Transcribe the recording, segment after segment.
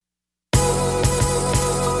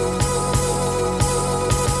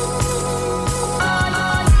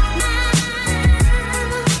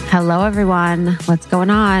Hello, everyone. What's going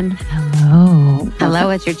on? Hello,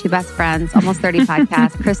 it's your two best friends, Almost 30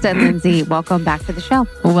 podcast, Krista and Lindsay. Welcome back to the show.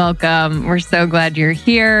 Welcome. We're so glad you're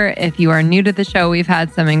here. If you are new to the show, we've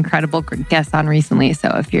had some incredible guests on recently. So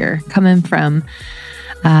if you're coming from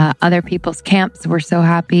other people's camps, we're so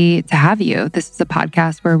happy to have you. This is a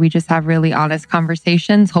podcast where we just have really honest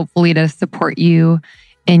conversations, hopefully to support you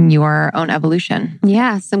in your own evolution.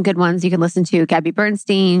 Yeah, some good ones you can listen to. Gabby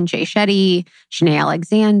Bernstein, Jay Shetty, Shanae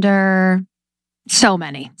Alexander. So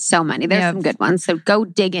many. There's some good ones. So go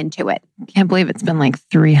dig into it. Can't believe it's been like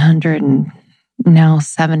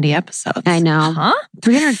 370 episodes. I know. Huh?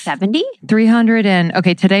 370? 300 and...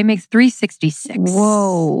 Okay, today makes 366.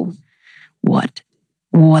 Whoa. What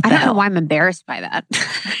I the don't hell? know why I'm embarrassed by that.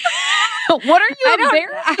 What are you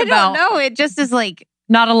embarrassed I about? don't know. It just is like...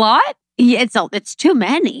 Not a lot? Yeah, it's too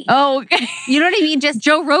many. Oh, okay. You know what I mean? Just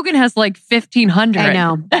Joe Rogan has like 1,500. I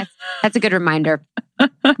know. That's a good reminder.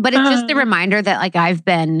 But it's just a reminder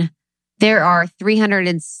that there are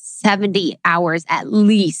 370 hours at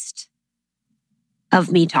least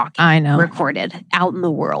of me talking. I know. Recorded out in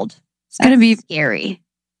the world. It's going to be scary.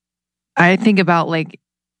 I think about like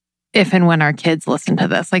if and when our kids listen to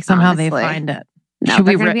this, like somehow Honestly. they find it. No, Should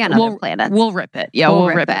they're we going to be on other planets. We'll rip it. Yeah, we'll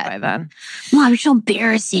rip it by then. Mom, it's so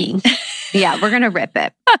embarrassing. Yeah, we're going to rip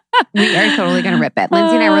it. We are totally going to rip it.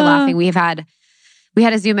 Lindsay and I were laughing. We had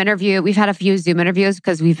a Zoom interview. We've had a few Zoom interviews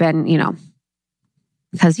because we've been, you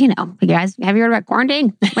guys, have you heard about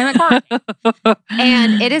quarantine?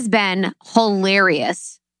 And it has been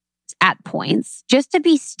hilarious at points just to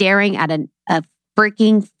be staring at a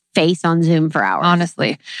freaking face on Zoom for hours.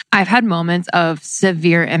 Honestly, I've had moments of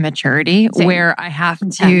severe immaturity Same. where I have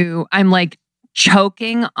to, I'm like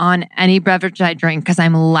choking on any beverage I drink because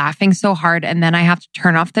I'm laughing so hard. And then I have to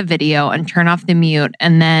turn off the video and turn off the mute.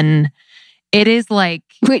 And then it is like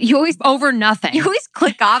you always over nothing. You always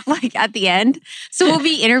click off like at the end. So we'll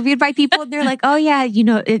be interviewed by people and they're like, oh yeah,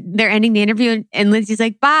 they're ending the interview and Lindsay's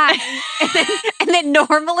like, bye. And then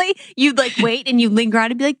normally you'd like wait and you linger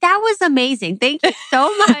on and be like, that was amazing. Thank you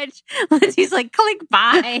so much. Lindsay's like, click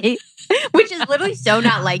bye. Which is literally so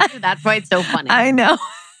not like you. That's why it's so funny. I know.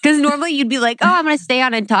 Because normally you'd be like, oh, I'm going to stay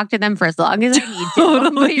on and talk to them for as long as I need to.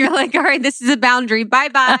 Totally. But you're like, all right, this is a boundary.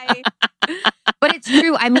 Bye-bye. But it's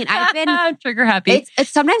true. I mean, I've been... trigger happy. It's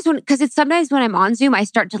sometimes when I'm on Zoom, I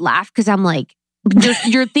start to laugh because I'm like,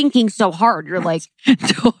 you're thinking so hard. You're like,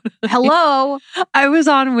 Totally. hello. I was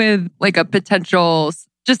on with like a potential,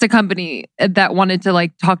 just a company that wanted to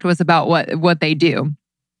like talk to us about what they do.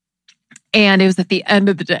 And it was at the end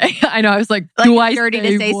of the day. I know. I was like, do I dirty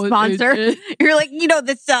to say sponsor? You're like,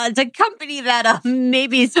 this it's a company that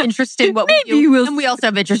maybe is interested in what we do. And we also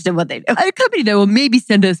have interest in what they do. A company that will maybe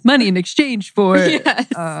send us money in exchange for it. Yes.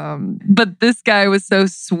 But this guy was so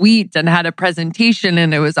sweet and had a presentation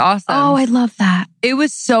and it was awesome. Oh, I love that. It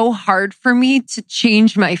was so hard for me to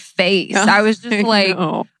change my face. I was just like,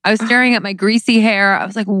 I was staring at my greasy hair. I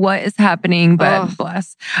was like, what is happening? But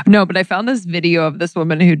bless. No, but I found this video of this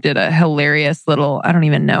woman who did a hilarious little, I don't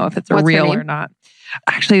even know if it's What's real or not.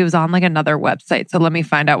 Actually, it was on like another website. So let me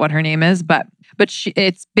find out what her name is. But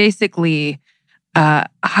it's basically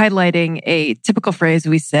highlighting a typical phrase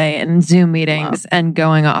we say in Zoom meetings and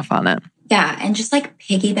going off on it. Yeah, and just like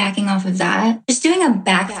piggybacking off of that, just doing a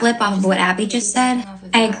backflip off of what Abby just said.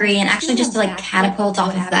 I agree. And actually just to like catapult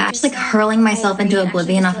off of that, just like hurling myself into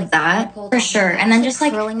oblivion off of that, for sure. And then just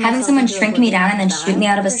like having someone shrink me down and then shoot me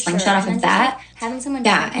out of a slingshot off of that.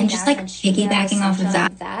 Yeah, and just like piggybacking off of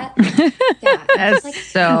that.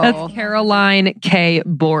 That's Caroline K.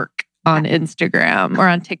 Bork on Instagram or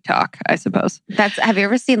on TikTok, I suppose. Have you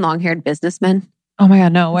ever seen Long-Haired Businessmen? Oh my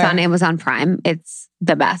God, no. Where? It's on Amazon Prime. It's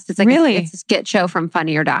the best. It's like really? It's a skit show from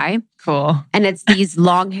Funny or Die. Cool. And it's these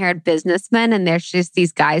long-haired businessmen and there's just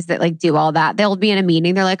these guys that like do all that. They'll be in a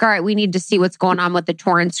meeting. They're like, all right, we need to see what's going on with the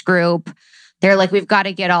Torrance group. They're like, we've got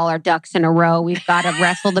to get all our ducks in a row. We've got to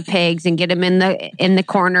wrestle the pigs and get them in the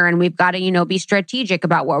corner. And we've got to, be strategic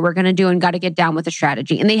about what we're going to do and got to get down with the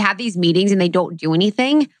strategy. And they have these meetings and they don't do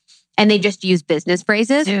anything. And they just use business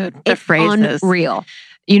phrases. Dude, the phrases. Unreal.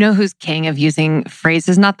 You know who's king of using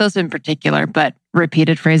phrases? Not those in particular, but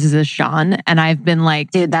repeated phrases is Sean. And I've been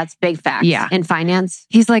like... Dude, that's big facts. Yeah. In finance.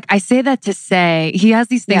 He's like, I say that to say... He has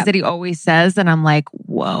these things that he always says. And I'm like,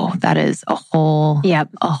 whoa, that is a whole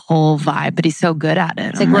vibe. But he's so good at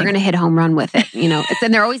it. It's like, we're going to hit home run with it.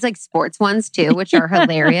 And they're always like sports ones too, which are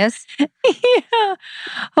hilarious. Yeah.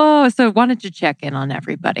 Oh, so wanted to check in on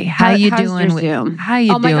everybody. How you doing with Zoom? How you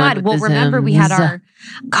doing? Oh my God. Well, remember we had Zooms?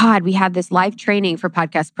 we had this live training for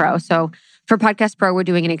Podcast Pro. So For Podcast Pro, we're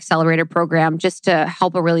doing an accelerator program just to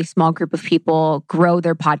help a really small group of people grow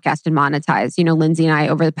their podcast and monetize. You know, Lindsay and I,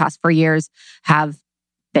 over the past 4 years, have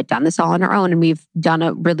done this all on our own, and we've done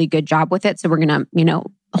a really good job with it. So we're going to,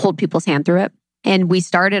 hold people's hand through it. And we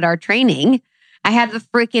started our training. I had the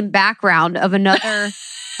freaking background of another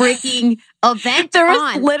freaking event There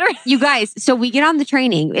was on. literally... You guys, so we get on the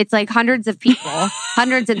training. It's like hundreds of people,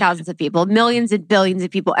 hundreds and thousands of people, millions and billions of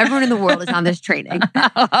people. Everyone in the world is on this training.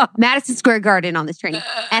 Madison Square Garden on this training.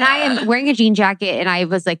 And I am wearing a jean jacket, and I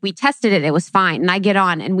was like, we tested it. It was fine. And I get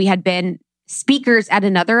on, and we had been speakers at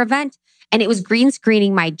another event, and it was green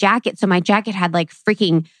screening my jacket. So my jacket had like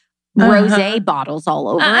freaking rosé bottles all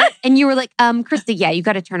over it. And you were like, Krista, yeah, you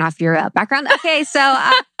got to turn off your background. Okay. So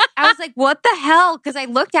I was like, what the hell? Because I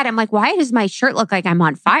looked at it, I'm like, why does my shirt look like I'm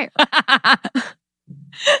on fire?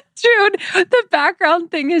 Dude, the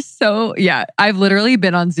background thing is so, yeah. I've literally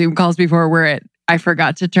been on Zoom calls before where I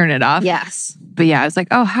forgot to turn it off. Yes. But yeah, I was like,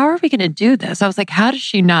 oh, how are we going to do this? I was like, how does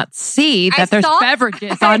she not see that there's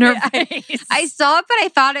beverages on her face? I saw it, but I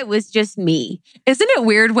thought it was just me. Isn't it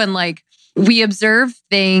weird when like we observe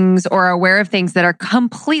things or are aware of things that are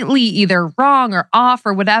completely either wrong or off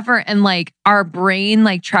or whatever, and like our brain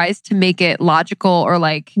like tries to make it logical, or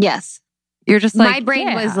like, yes, you're just like, my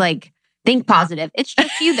brain was like, think positive. It's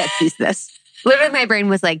just you that sees this. Literally, my brain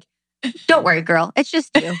was like, don't worry, girl. It's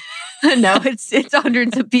just you. No, it's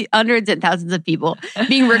hundreds and thousands of people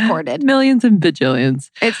being recorded. Millions and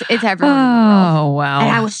bajillions. It's everyone in the world. Oh, wow. And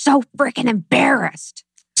I was so freaking embarrassed.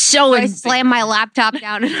 So I slammed my laptop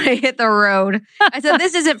down and I hit the road. I said,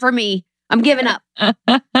 this isn't for me. I'm giving up.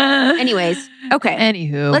 Anyways, okay.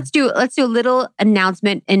 Anywho. Let's do a little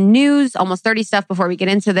announcement and news, almost 30 stuff before we get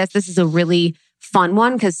into this. This is a really fun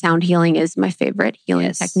one because sound healing is my favorite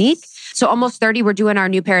healing technique. So almost 30, we're doing our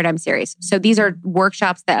new paradigm series. So these are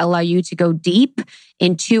workshops that allow you to go deep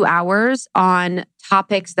in 2 hours on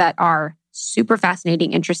topics that are super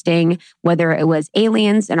fascinating, interesting, whether it was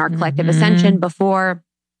aliens and our collective ascension before,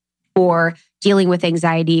 or dealing with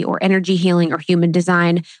anxiety or energy healing or human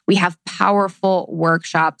design. We have powerful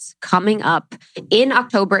workshops coming up in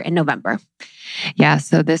October and November. Yeah,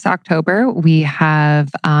 so this October, we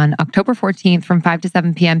have on October 14th from 5 to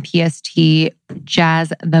 7 p.m. PST,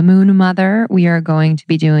 Jazz the Moon Mother. We are going to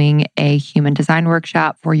be doing a human design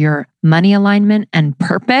workshop for your money alignment and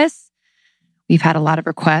purpose. We've had a lot of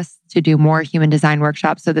requests to do more human design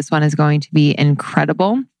workshops, so this one is going to be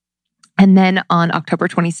incredible. And then on October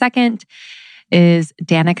 22nd is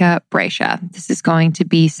Danica Brescia. This is going to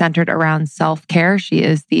be centered around self-care. She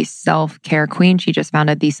is the self-care queen. She just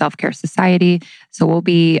founded the Self-Care Society. So we'll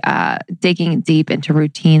be digging deep into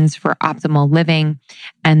routines for optimal living.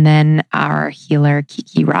 And then our healer,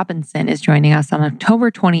 Kiki Robinson, is joining us on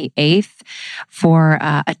October 28th for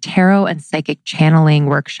a tarot and psychic channeling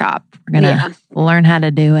workshop. We're going to learn how to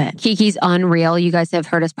do it. Kiki's unreal. You guys have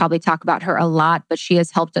heard us probably talk about her a lot, but she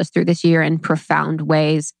has helped us through this year in profound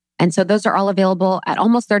ways. And so those are all available at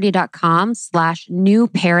almost30.com/new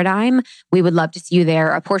paradigm. We would love to see you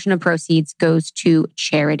there. A portion of proceeds goes to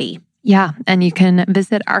charity. Yeah. And you can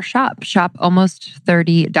visit our shop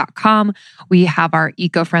almost30.com. We have our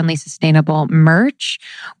eco-friendly, sustainable merch,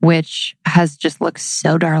 which has just looked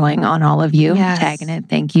so darling on all of you. Yes. Tagging it.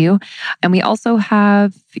 Thank you. And we also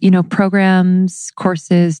have, programs,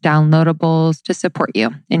 courses, downloadables to support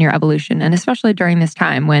you in your evolution. And especially during this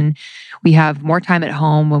time when we have more time at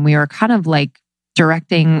home, when we are kind of like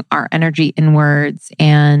directing our energy inwards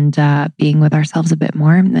and being with ourselves a bit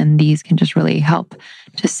more. And these can just really help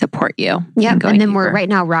to support you. Yeah. And then we're right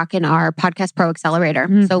now rocking our Podcast Pro Accelerator.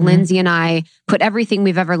 Mm-hmm. So Lindsay and I put everything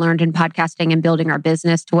we've ever learned in podcasting and building our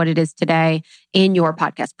business to what it is today in your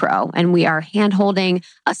Podcast Pro. And we are hand-holding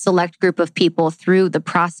a select group of people through the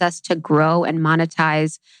process to grow and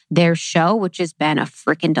monetize their show, which has been a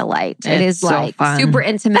freaking delight. It is so like fun. Super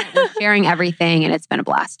intimate and sharing everything. And it's been a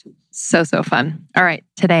blast. So fun. All right.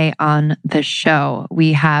 Today on the show,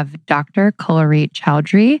 we have Dr. Kalarit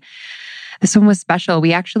Chowdhury. This one was special.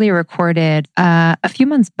 We actually recorded a few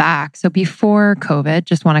months back. So before COVID,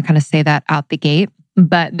 just want to kind of say that out the gate.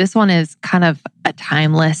 But this one is kind of a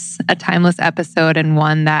timeless episode, and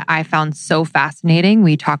one that I found so fascinating.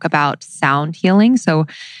 We talk about sound healing. So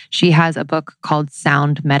she has a book called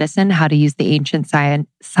Sound Medicine, How to Use the Ancient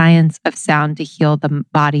Science of Sound to Heal the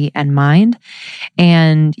Body and Mind.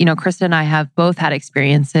 And, Krista and I have both had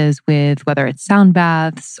experiences with whether it's sound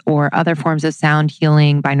baths or other forms of sound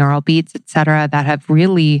healing, binaural beats, etc., that have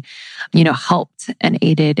really, helped and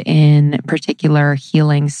aided in particular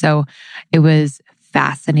healing. So it was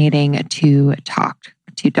fascinating to talk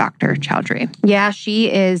to Dr. Chowdhury. Yeah,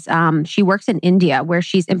 she is. She works in India where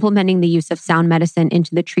she's implementing the use of sound medicine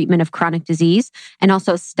into the treatment of chronic disease and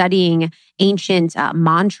also studying ancient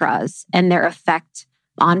mantras and their effect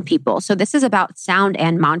on people. So this is about sound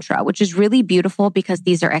and mantra, which is really beautiful because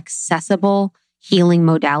these are accessible healing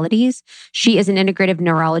modalities. She is an integrative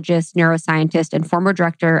neurologist, neuroscientist, and former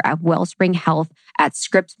director of Wellspring Health at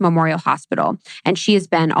Scripps Memorial Hospital. And she has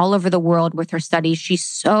been all over the world with her studies. She's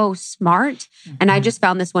so smart. And I just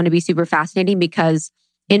found this one to be super fascinating because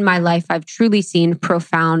in my life, I've truly seen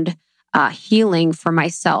profound healing for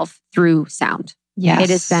myself through sound. Yes. It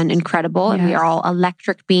has been incredible. And we are all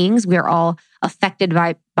electric beings. We are all affected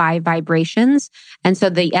by vibrations. And so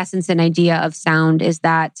the essence and idea of sound is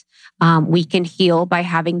that we can heal by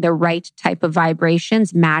having the right type of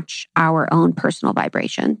vibrations match our own personal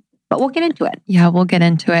vibration. But we'll get into it. Yeah, we'll get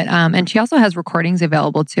into it. And she also has recordings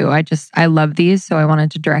available too. I love these. So I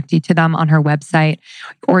wanted to direct you to them on her website,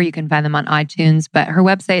 or you can find them on iTunes. But her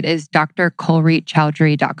website is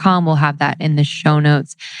drkulreetchowdhury.com. We'll have that in the show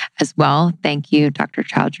notes as well. Thank you, Dr.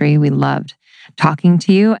 Chowdhury. We loved talking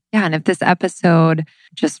to you. Yeah, and if this episode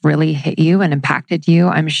just really hit you and impacted you,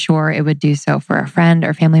 I'm sure it would do so for a friend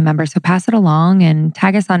or family member. So pass it along and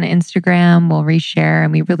tag us on Instagram. We'll reshare.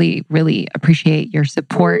 And we really, really appreciate your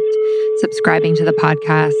support. Subscribing to the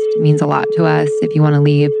podcast means a lot to us. If you want to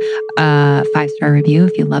leave a 5-star review,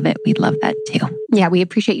 if you love it, we'd love that too. Yeah, we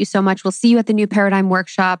appreciate you so much. We'll see you at the New Paradigm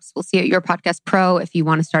workshops. We'll see you at Your Podcast Pro. If you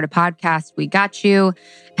want to start a podcast, we got you.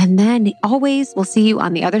 And then always, we'll see you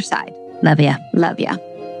on the other side. Love ya. Love ya.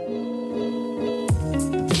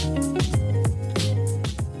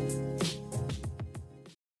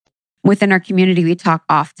 Within our community, we talk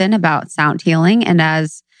often about sound healing. And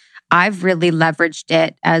as I've really leveraged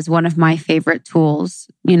it as one of my favorite tools,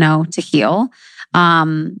 to heal.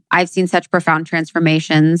 I've seen such profound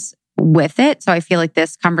transformations with it. So I feel like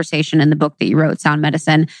this conversation in the book that you wrote, Sound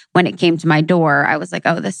Medicine, when it came to my door, I was like,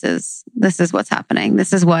 oh, this is what's happening.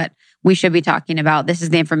 This is what we should be talking about. This is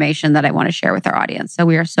the information that I want to share with our audience. So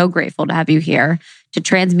we are so grateful to have you here to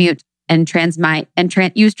transmute and transmit and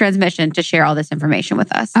use transmission to share all this information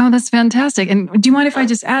with us. Oh, that's fantastic. And do you mind if I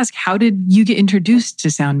just ask, how did you get introduced to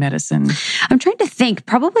sound medicine? I'm trying to think.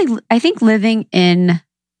 I think living in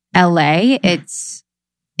LA, it's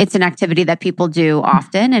an activity that people do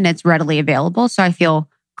often and it's readily available. So I feel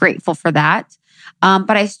grateful for that.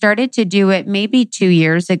 But I started to do it maybe 2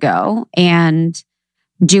 years ago and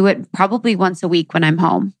do it probably once a week when I'm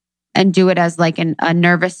home. And do it as like a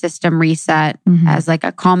nervous system reset, as like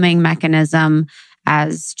a calming mechanism,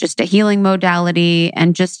 as just a healing modality,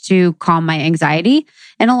 and just to calm my anxiety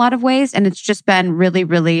in a lot of ways. And it's just been really,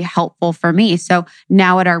 really helpful for me. So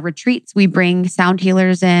now at our retreats, we bring sound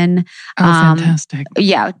healers in. Oh, fantastic.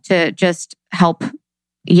 Yeah, to just help,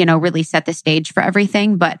 really set the stage for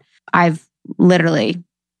everything. But I've literally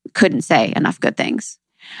couldn't say enough good things.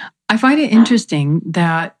 I find it interesting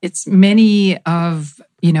that it's many of,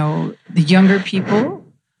 the younger people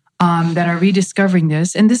that are rediscovering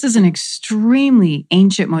this. And this is an extremely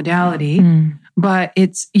ancient modality, but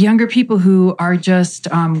it's younger people who are just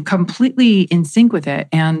completely in sync with it.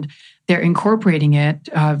 And they're incorporating it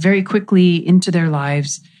very quickly into their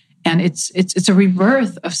lives. And it's a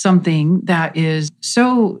rebirth of something that is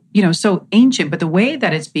so ancient, but the way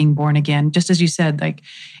that it's being born again, just as you said, like,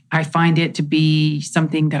 I find it to be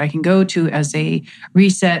something that I can go to as a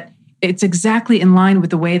reset. It's exactly in line with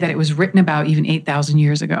the way that it was written about even 8,000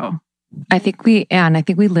 years ago. I think we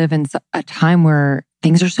live in a time where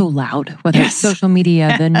things are so loud, whether it's social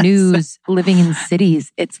media, the news, living in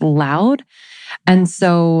cities, it's loud. And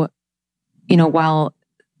so, while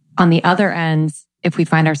on the other end, if we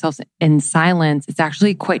find ourselves in silence, it's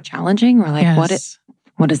actually quite challenging. We're like, what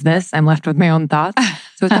is this? I'm left with my own thoughts.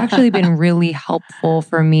 So it's actually been really helpful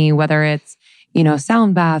for me, whether it's,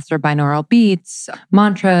 sound baths or binaural beats,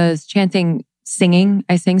 mantras, chanting, singing.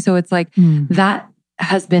 I sing. So it's like that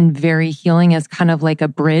has been very healing as kind of like a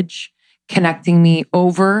bridge connecting me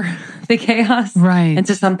over the chaos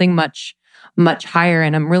into something much, much higher.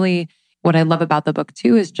 And what I love about the book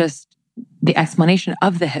too is just the explanation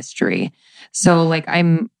of the history. So like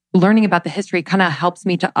I'm learning about the history kind of helps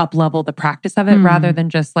me to up-level the practice of it rather than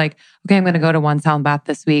just like, okay, I'm going to go to one sound bath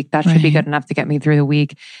this week. That should be good enough to get me through the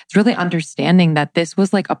week. It's really understanding that this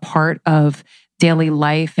was like a part of daily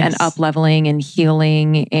life and up-leveling and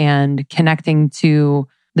healing and connecting to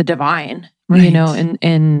the divine,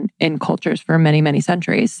 in cultures for many, many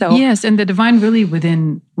centuries. So yes, and the divine really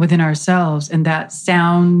within ourselves, and that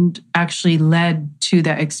sound actually led to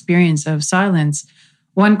that experience of silence.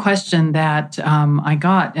 One question that I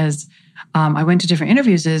got as I went to different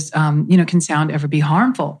interviews is, can sound ever be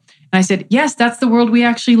harmful? And I said, yes, that's the world we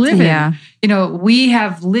actually live in. You know, we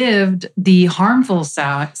have lived the harmful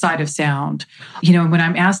side of sound. You know, when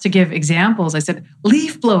I'm asked to give examples, I said,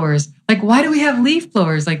 leaf blowers. Like, why do we have leaf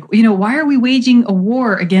blowers? Like, you know, why are we waging a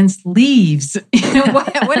war against leaves? You know,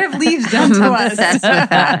 what have leaves done to us? Obsessed with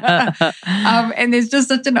that. And it's just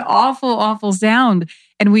such an awful, awful sound.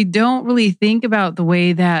 And we don't really think about the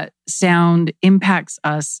way that sound impacts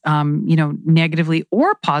us, you know, negatively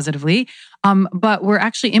or positively. But we're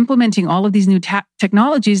actually implementing all of these new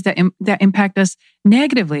technologies that impact us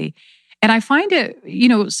negatively. And I find it, you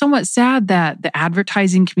know, somewhat sad that the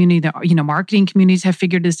advertising community, the, you know, marketing communities have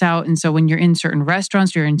figured this out. And so when you're in certain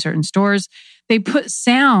restaurants, you're in certain stores, they put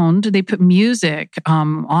sound, they put music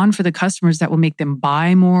on for the customers that will make them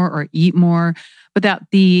buy more or eat more. But that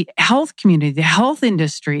the health community, the health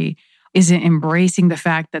industry isn't embracing the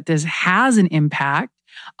fact that this has an impact.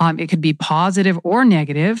 It could be positive or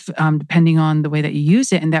negative, depending on the way that you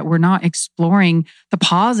use it, and that we're not exploring the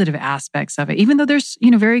positive aspects of it. Even though there's,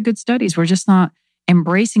 you know, very good studies, we're just not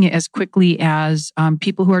embracing it as quickly as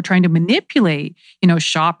people who are trying to manipulate, you know,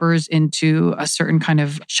 shoppers into a certain kind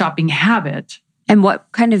of shopping habit. And what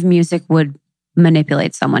kind of music would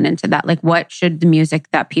manipulate someone into that? Like, what should the music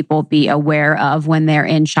that people be aware of when they're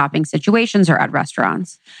in shopping situations or at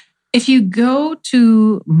restaurants? If you go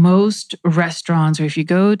to most restaurants or if you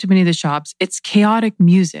go to many of the shops, it's chaotic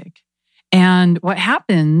music. And what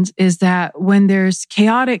happens is that when there's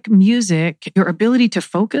chaotic music, your ability to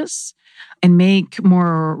focus and make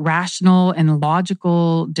more rational and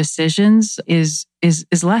logical decisions is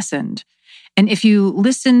lessened. And if you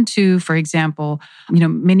listen to, for example, you know,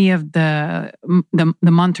 many of the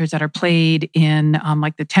mantras that are played in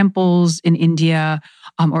like the temples in India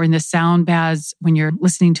or in the sound baths, when you're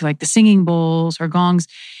listening to like the singing bowls or gongs,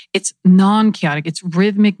 it's non-chaotic, it's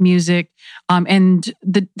rhythmic music. And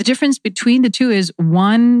the difference between the two is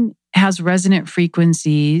one has resonant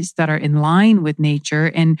frequencies that are in line with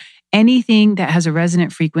nature, and anything that has a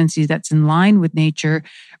resonant frequency that's in line with nature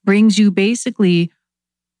brings you basically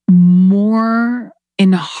more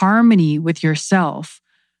in harmony with yourself.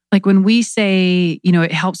 Like when we say, you know,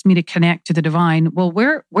 it helps me to connect to the divine. Well,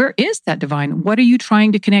 where is that divine? What are you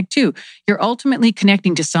trying to connect to? You're ultimately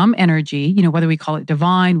connecting to some energy, you know, whether we call it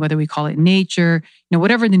divine, whether we call it nature, you know,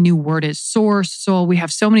 whatever the new word is, source, soul, we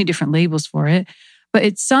have so many different labels for it. But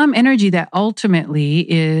it's some energy that ultimately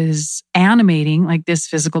is animating like this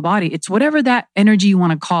physical body. It's whatever that energy you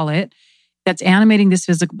want to call it that's animating this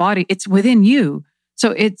physical body. It's within you.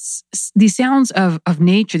 So it's these sounds of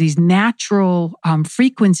nature, these natural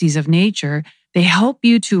frequencies of nature, they help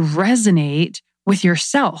you to resonate with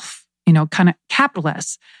yourself, you know, kind of capital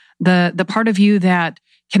S, the part of you that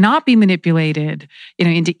cannot be manipulated, you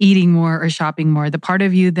know, into eating more or shopping more, the part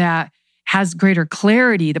of you that has greater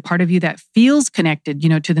clarity, the part of you that feels connected, you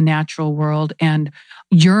know, to the natural world and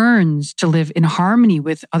yearns to live in harmony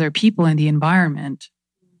with other people and the environment.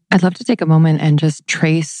 I'd love to take a moment and just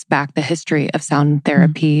trace back the history of sound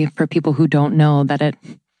therapy for people who don't know that it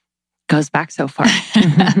goes back so far.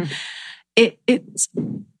 It's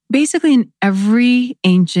basically in every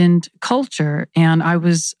ancient culture. And I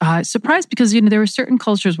was surprised because, you know, there were certain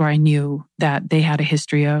cultures where I knew that they had a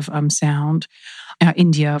history of sound.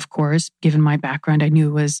 India, of course, given my background, I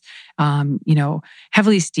knew was, you know,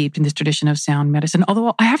 heavily steeped in this tradition of sound medicine.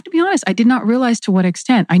 Although I have to be honest, I did not realize to what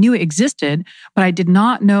extent. I knew it existed, but I did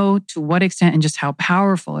not know to what extent and just how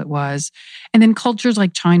powerful it was. And then cultures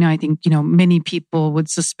like China, I think, you know, many people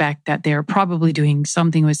would suspect that they're probably doing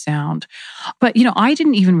something with sound. But, you know, I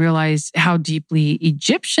didn't even realize how deeply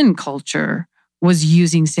Egyptian culture was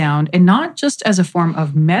using sound, and not just as a form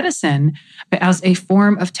of medicine, but as a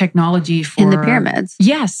form of technology for... In the pyramids.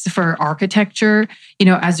 Yes, for architecture, you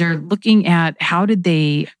know, as they're looking at how did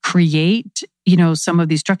they create, you know, some of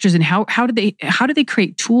these structures and how did they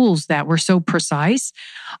create tools that were so precise?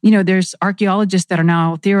 You know, there's archaeologists that are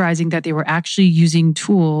now theorizing that they were actually using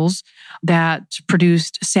tools that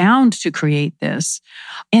produced sound to create this.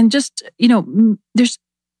 And just, you know, there's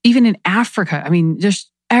even in Africa, I mean, there's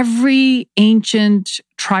every ancient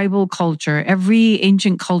tribal culture, every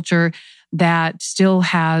ancient culture that still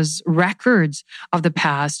has records of the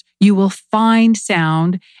past, you will find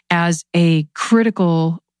sound as a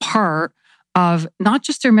critical part of not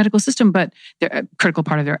just their medical system, but a critical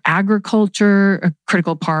part of their agriculture, a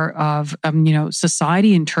critical part of you know,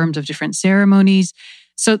 society in terms of different ceremonies.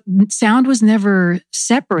 So sound was never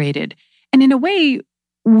separated. And in a way,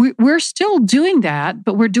 we're still doing that,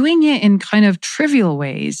 but we're doing it in kind of trivial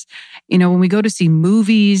ways. You know, when we go to see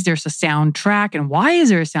movies, there's a soundtrack. And why is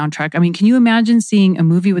there a soundtrack? I mean, can you imagine seeing a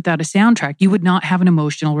movie without a soundtrack? You would not have an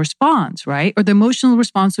emotional response, right? Or the emotional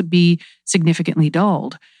response would be significantly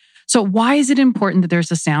dulled. So why is it important that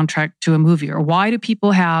there's a soundtrack to a movie? Or why do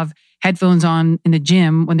people have headphones on in the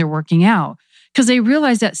gym when they're working out? Because they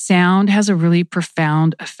realize that sound has a really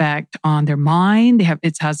profound effect on their mind.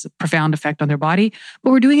 It has a profound effect on their body,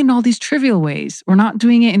 but we're doing it in all these trivial ways. We're not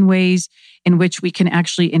doing it in ways in which we can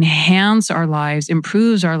actually enhance our lives,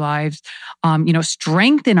 improve our lives,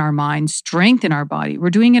 strengthen our mind, strengthen our body.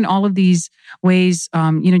 We're doing it in all of these ways,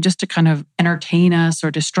 just to kind of entertain us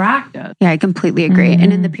or distract us. Yeah, I completely agree.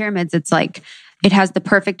 And in the pyramids, it's like, it has the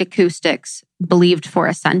perfect acoustics believed for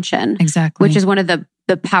ascension. Exactly. Which is one of the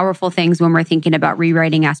powerful things when we're thinking about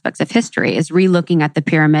rewriting aspects of history, is relooking at the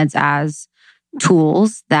pyramids as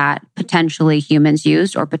tools that potentially humans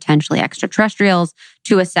used or potentially extraterrestrials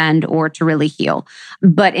to ascend or to really heal.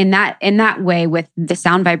 But in that way, with the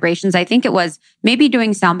sound vibrations, I think it was maybe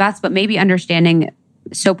doing sound baths, but maybe understanding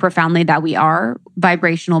so profoundly that we are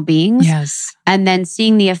vibrational beings. Yes. And then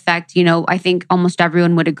seeing the effect, I think almost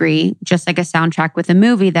everyone would agree, just like a soundtrack with a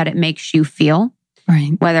movie, that it makes you feel.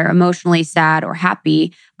 Right. Whether emotionally sad or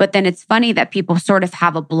happy. But then it's funny that people sort of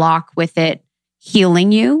have a block with it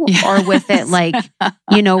healing you, or with it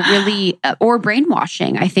really, or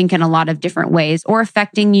brainwashing, I think, in a lot of different ways, or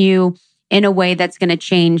affecting you in a way that's going to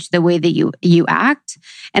change the way that you act.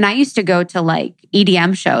 And I used to go to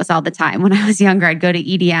EDM shows all the time. When I was younger, I'd go to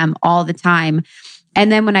EDM all the time.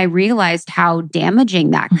 And then when I realized how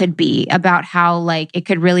damaging that could be, about how it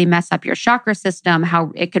could really mess up your chakra system,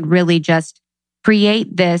 how it could really just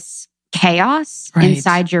create this chaos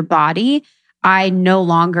inside your body, I no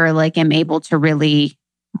longer am able to really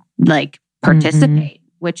participate,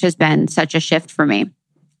 which has been such a shift for me.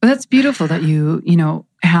 Well, that's beautiful that you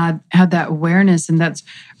had that awareness. And that's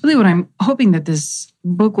really what I'm hoping that this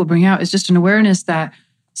book will bring out, is just an awareness that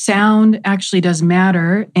sound actually does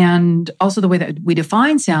matter. And also the way that we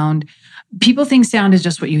define sound, people think sound is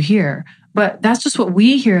just what you hear. But that's just what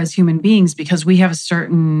we hear as human beings, because we have a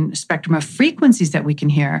certain spectrum of frequencies that we can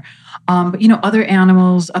hear. But other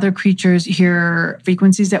animals, other creatures hear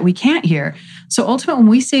frequencies that we can't hear. So ultimately, when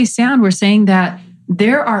we say sound, we're saying that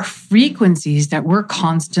there are frequencies that we're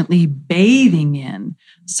constantly bathing in.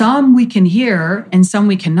 Some we can hear and some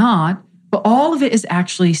we cannot, but all of it is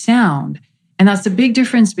actually sound. And that's the big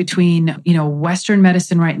difference between, Western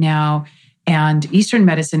medicine right now and Eastern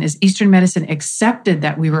medicine. Is Eastern medicine accepted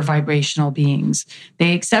that we were vibrational beings.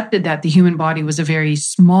 They accepted that the human body was a very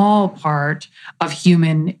small part of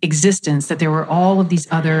human existence, that there were all of these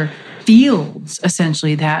other fields,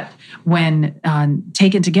 essentially, that when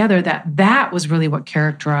taken together, that was really what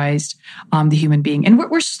characterized the human being. And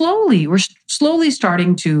we're slowly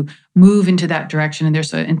starting to move into that direction. And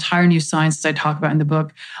there's an entire new science, as I talk about in the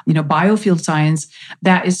book, biofield science,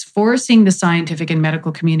 that is forcing the scientific and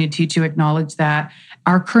medical community to acknowledge that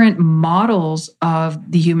our current models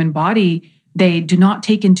of the human body, they do not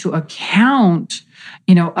take into account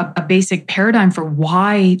a basic paradigm for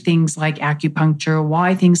why things like acupuncture,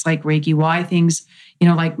 why things like Reiki, why things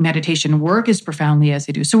like meditation work as profoundly as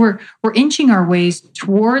they do. So we're inching our ways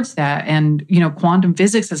towards that. And, quantum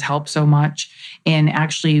physics has helped so much in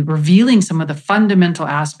actually revealing some of the fundamental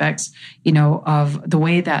aspects, of the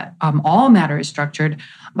way that all matter is structured.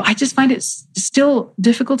 But I just find it still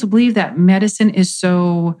difficult to believe that medicine is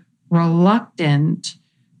so reluctant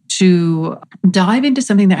to dive into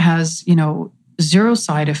something that has, zero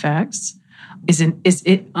side effects, is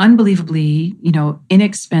it unbelievably,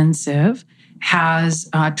 inexpensive, has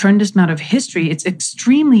a tremendous amount of history. It's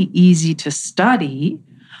extremely easy to study.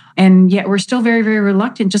 And yet we're still very, very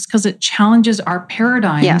reluctant, just because it challenges our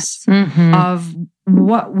paradigms of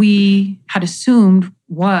what we had assumed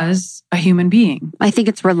was a human being. I think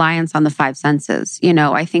it's reliance on the five senses.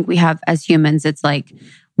 I think we have, as humans, it's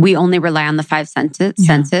we only rely on the five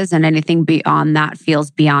senses, and anything beyond that feels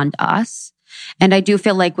beyond us. And I do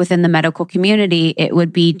feel like within the medical community, it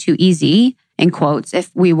would be too easy, in quotes,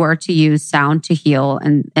 if we were to use sound to heal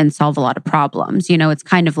and solve a lot of problems. It's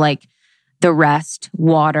kind of like the rest,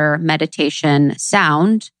 water, meditation,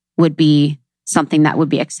 sound would be something that would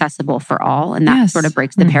be accessible for all. And that sort of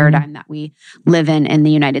breaks the paradigm that we live in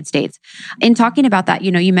the United States. In talking about that,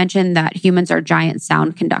 you mentioned that humans are giant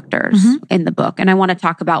sound conductors in the book. And I want to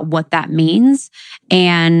talk about what that means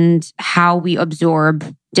and how we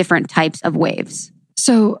absorb different types of waves.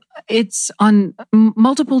 So it's on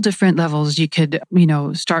multiple different levels. You could,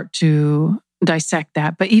 start to dissect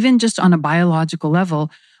that. But even just on a biological level,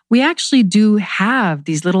 we actually do have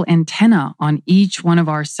these little antennae on each one of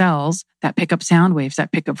our cells that pick up sound waves,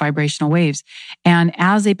 that pick up vibrational waves. And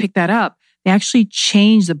as they pick that up, they actually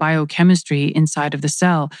change the biochemistry inside of the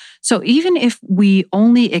cell. So even if we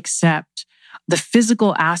only accept the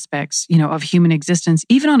physical aspects, of human existence,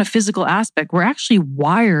 even on a physical aspect, we're actually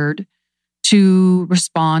wired to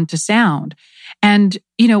respond to sound. And,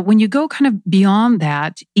 when you go kind of beyond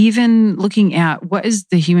that, even looking at what is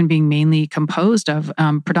the human being mainly composed of,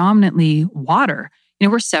 predominantly water.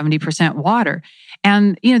 We're 70% water.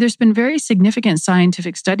 And, there's been very significant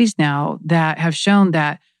scientific studies now that have shown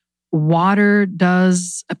that water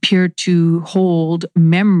does appear to hold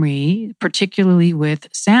memory, particularly with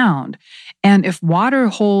sound. And if water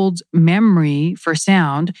holds memory for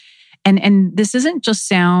sound, and this isn't just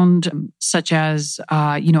sound such as,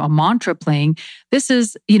 a mantra playing. This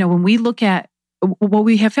is, when we look at what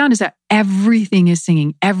we have found is that everything is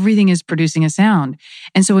singing, everything is producing a sound.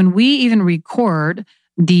 And so when we even record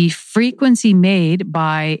the frequency made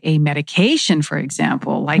by a medication, for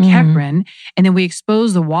example, like heparin, and then we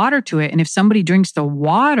expose the water to it. And if somebody drinks the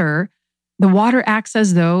water acts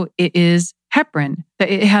as though it is heparin, that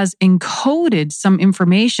it has encoded some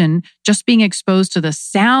information just being exposed to the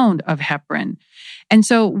sound of heparin. And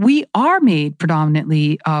so we are made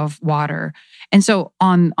predominantly of water. And so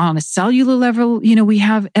on a cellular level, we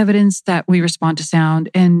have evidence that we respond to sound,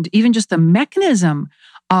 and even just the mechanism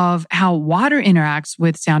of how water interacts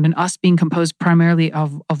with sound and us being composed primarily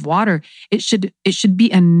of water, it should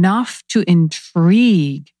be enough to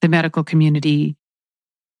intrigue the medical community.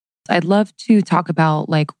 I'd love to talk about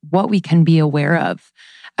what we can be aware of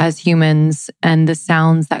as humans and the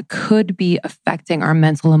sounds that could be affecting our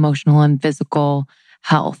mental, emotional, and physical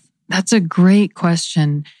health. That's a great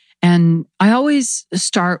question. And I always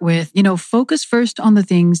start with, focus first on the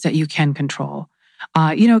things that you can control.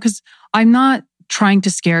 Because I'm not trying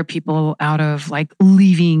to scare people out of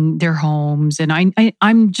leaving their homes. And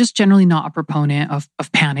I'm just generally not a proponent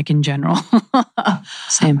of panic in general.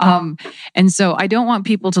 Same. And so I don't want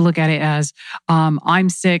people to look at it as I'm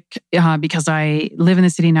sick because I live in the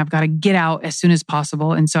city and I've got to get out as soon as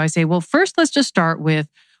possible. And so I say, well, first, let's just start with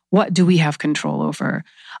what do we have control over?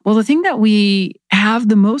 Well, the thing that we have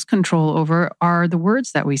the most control over are the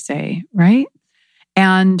words that we say, right?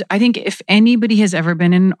 And I think if anybody has ever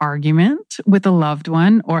been in an argument with a loved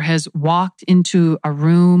one or has walked into a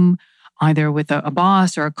room, either with a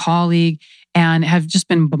boss or a colleague, and have just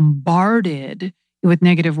been bombarded with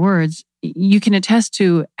negative words, you can attest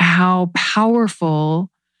to how powerful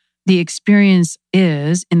the experience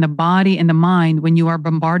is in the body and the mind when you are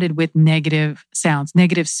bombarded with negative sounds,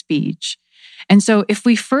 negative speech. And so if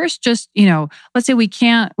we first just, let's say we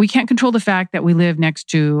can't control the fact that we live next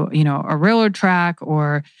to, a railroad track,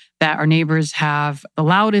 or that our neighbors have the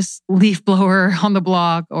loudest leaf blower on the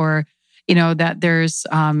block, or, that there's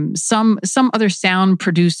some other sound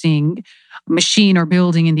producing machine or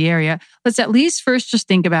building in the area. Let's at least first just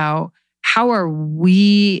think about how are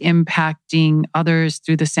we impacting others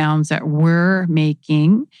through the sounds that we're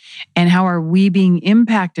making, and how are we being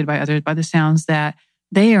impacted by others by the sounds that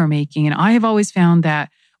they are making. And I have always found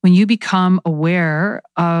that when you become aware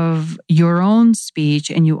of your own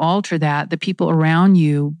speech and you alter that, the people around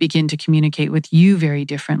you begin to communicate with you very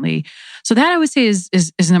differently. So that I would say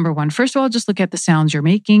is number one. First of all, just look at the sounds you're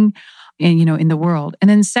making and, in the world. And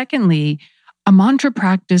then secondly, a mantra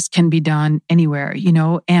practice can be done anywhere,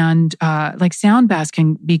 and sound baths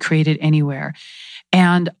can be created anywhere.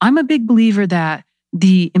 And I'm a big believer that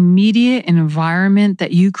the immediate environment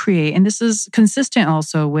that you create, and this is consistent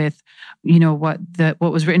also with, what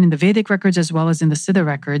was written in the Vedic records as well as in the Siddha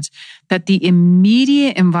records, that the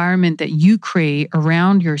immediate environment that you create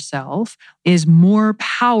around yourself is more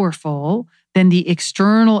powerful than the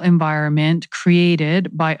external environment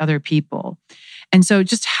created by other people. And so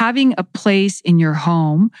just having a place in your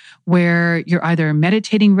home where you're either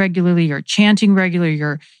meditating regularly or chanting regularly,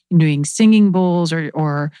 you're doing singing bowls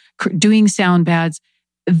or doing sound baths,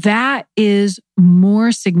 that is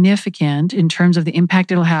more significant in terms of the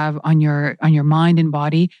impact it'll have on your mind and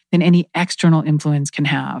body than any external influence can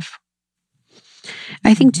have.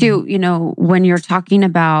 I think too, when you're talking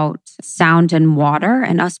about sound and water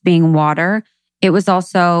and us being water, it was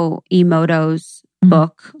also Emoto's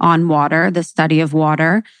book on water, the study of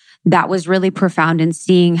water, that was really profound in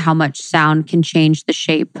seeing how much sound can change the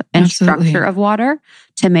shape and structure of water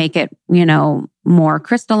to make it, more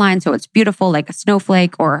crystalline. So it's beautiful, like a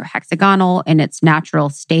snowflake, or hexagonal in its natural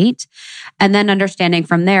state. And then understanding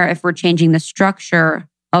from there, if we're changing the structure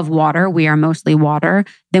of water, we are mostly water,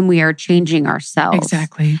 then we are changing ourselves.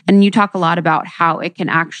 Exactly. And you talk a lot about how it can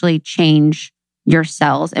actually change your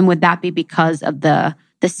cells. And would that be because of the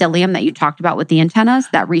psyllium that you talked about with the antennas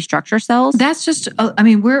that restructure cells? That's just,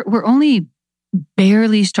 we're only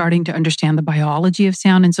barely starting to understand the biology of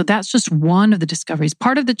sound. And so that's just one of the discoveries.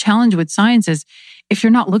 Part of the challenge with science is if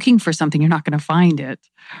you're not looking for something, you're not going to find it,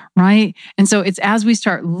 right? And so it's as we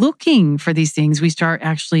start looking for these things, we start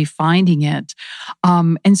actually finding it.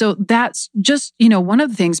 And so that's just, one of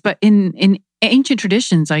the things. But in ancient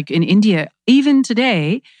traditions, like in India, even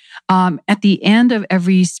today, at the end of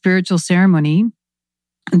every spiritual ceremony,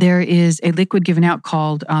 there is a liquid given out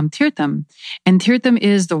called tirtham. And tirtham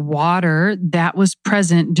is the water that was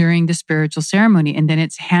present during the spiritual ceremony. And then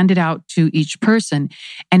it's handed out to each person.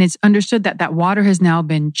 And it's understood that that water has now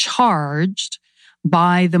been charged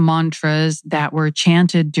by the mantras that were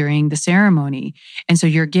chanted during the ceremony. And so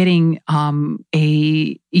you're getting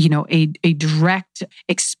a direct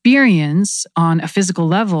experience on a physical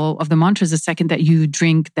level of the mantras the second that you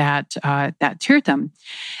drink that tirtham.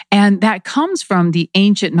 And that comes from the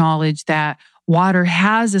ancient knowledge that water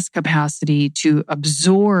has this capacity to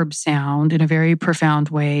absorb sound in a very profound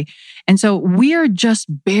way. And so we are just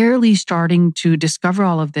barely starting to discover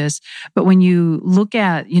all of this. But when you look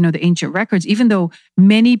at, the ancient records, even though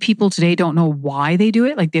many people today don't know why they do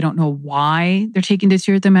it, like they don't know why they're taking to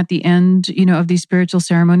tirtham at the end, of these spiritual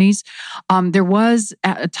ceremonies, there was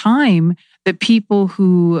at a time the people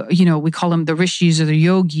who, we call them the rishis or the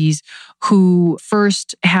yogis, who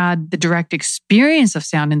first had the direct experience of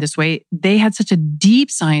sound in this way, they had such a deep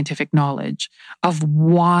scientific knowledge of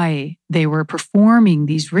why they were performing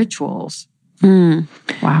these rituals.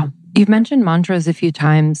 Wow. You've mentioned mantras a few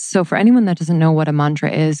times. So for anyone that doesn't know what a mantra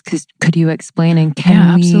is, could you explain, and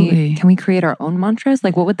absolutely. Can we create our own mantras?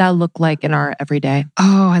 Like what would that look like in our everyday?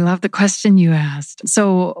 Oh, I love the question you asked.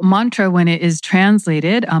 So mantra, when it is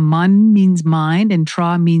translated, man means mind and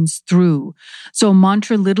tra means through. So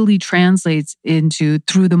mantra literally translates into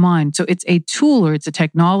through the mind. So it's a tool or it's a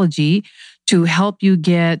technology to help you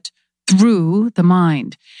get through the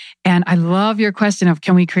mind. And I love your question of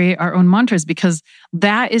can we create our own mantras? Because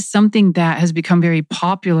that is something that has become very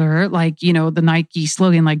popular, like, the Nike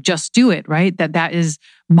slogan, like just do it, right? That is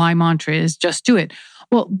my mantra, is just do it.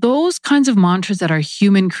 Well, those kinds of mantras that are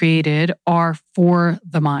human created are for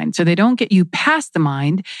the mind. So they don't get you past the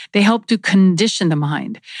mind. They help to condition the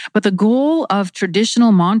mind. But the goal of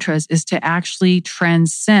traditional mantras is to actually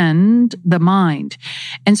transcend the mind.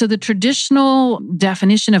 And so the traditional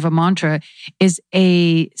definition of a mantra is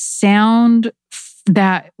a sound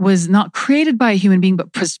that was not created by a human being,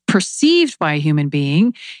 but perceived by a human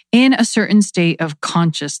being in a certain state of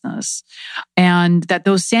consciousness. And that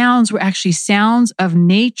those sounds were actually sounds of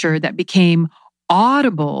nature that became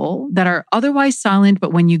audible, that are otherwise silent,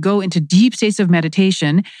 but when you go into deep states of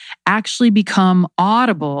meditation, actually become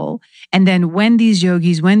audible. And then when these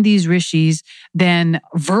yogis, when these rishis then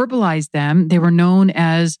verbalized them, they were known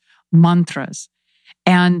as mantras.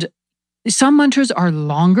 And some mantras are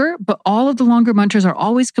longer, but all of the longer mantras are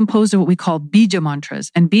always composed of what we call bija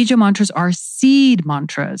mantras. And bija mantras are seed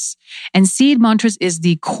mantras. And seed mantras is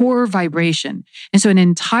the core vibration. And so an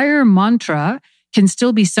entire mantra can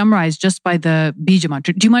still be summarized just by the bija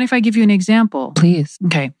mantra. Do you mind if I give you an example? Please.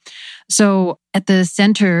 Okay. So at the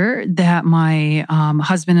center that my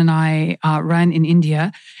husband and I run in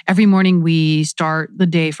India, every morning we start the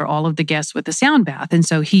day for all of the guests with a sound bath. And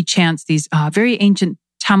so he chants these very ancient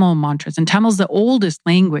Tamil mantras. And Tamil is the oldest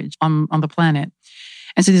language on the planet.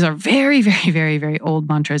 And so these are very, very, very, very old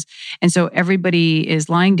mantras. And so everybody is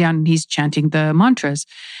lying down and he's chanting the mantras.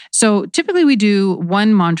 So typically we do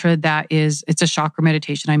one mantra it's a chakra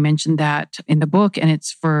meditation. I mentioned that in the book, and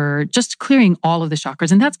it's for just clearing all of the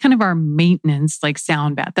chakras. And that's kind of our maintenance, like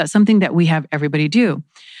sound bath. That's something that we have everybody do.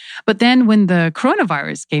 But then when the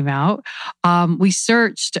coronavirus came out, we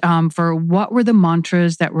searched for what were the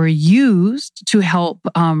mantras that were used to help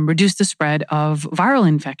reduce the spread of viral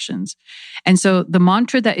infections. And so the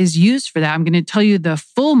mantra that is used for that, I'm going to tell you the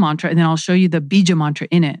full mantra, and then I'll show you the bija mantra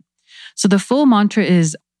in it. So the full mantra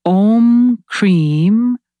is Om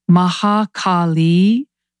Krim Mahakali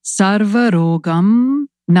Sarvarogam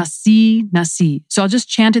Nasi Nasi. So I'll just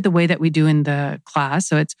chant it the way that we do in the class.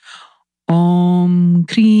 So it's Om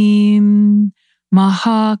Krim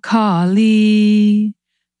Mahakali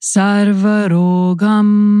Sarvarogam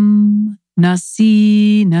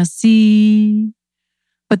Nasi Nasi.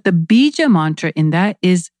 But the bija mantra in that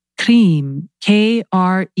is Kreem,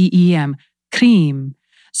 Kreem, Kreem.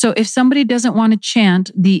 So if somebody doesn't want to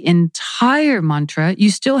chant the entire mantra, you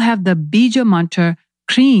still have the bija mantra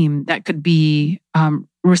Kreem that could be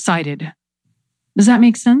recited. Does that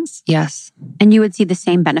make sense? Yes. And you would see the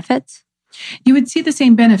same benefits? You would see the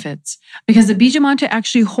same benefits because the Bija mantra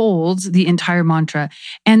actually holds the entire mantra.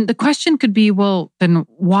 And the question could be, well, then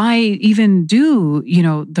why even do,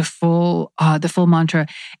 the full mantra?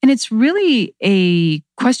 And it's really a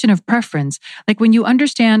question of preference. Like when you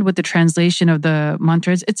understand what the translation of the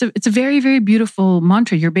mantra is, it's a very, very beautiful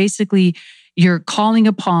mantra. You're calling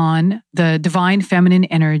upon the divine feminine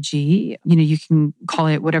energy. You can call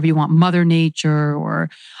it whatever you want, Mother Nature or,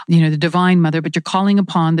 the divine mother, but you're calling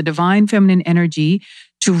upon the divine feminine energy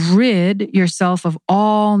to rid yourself of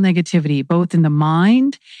all negativity, both in the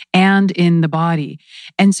mind and in the body.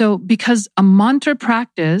 And so because a mantra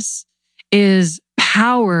practice is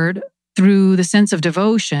powered through the sense of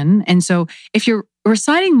devotion, and so if you're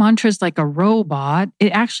reciting mantras like a robot,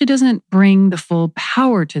 it actually doesn't bring the full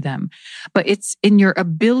power to them, but it's in your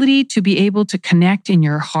ability to be able to connect in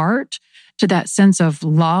your heart to that sense of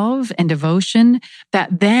love and devotion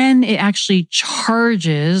that then it actually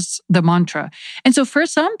charges the mantra. And so for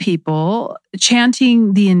some people,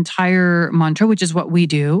 chanting the entire mantra, which is what we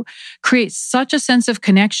do, creates such a sense of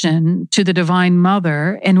connection to the Divine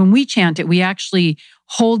Mother. And when we chant it, we actually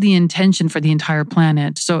hold the intention for the entire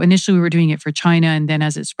planet. So initially we were doing it for China, and then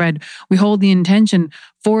as it spread, we hold the intention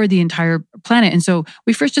for the entire planet. And so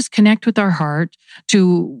we first just connect with our heart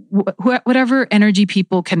to whatever energy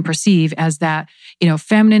people can perceive as that,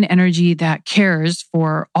 feminine energy that cares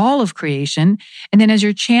for all of creation. And then as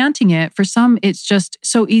you're chanting it, for some, it's just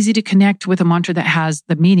so easy to connect with a mantra that has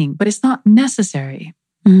the meaning, but it's not necessary.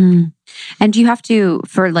 Mm. And do you have to,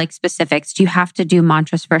 for like specifics, do you have to do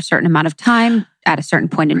mantras for a certain amount of time at a certain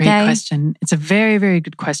point in the day? Great question. It's a very, very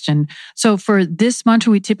good question. So for this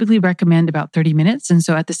mantra, we typically recommend about 30 minutes. And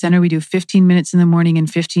so at the center, we do 15 minutes in the morning and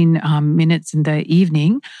 15 minutes in the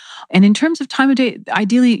evening. And in terms of time of day,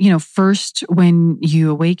 ideally, first when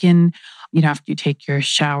you awaken, after you take your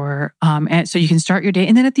shower, and so you can start your day.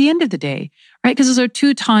 And then at the end of the day, right? Because those are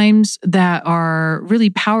two times that are really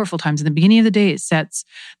powerful times. In the beginning of the day, it sets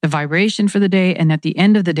the vibration for the day. And at the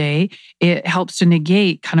end of the day, it helps to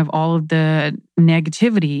negate kind of all of the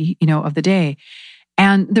negativity, of the day.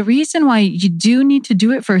 And the reason why you do need to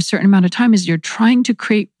do it for a certain amount of time is you're trying to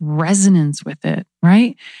create resonance with it,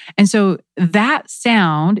 right? And so that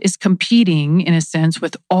sound is competing in a sense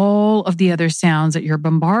with all of the other sounds that you're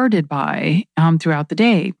bombarded by throughout the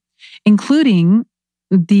day, including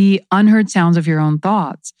the unheard sounds of your own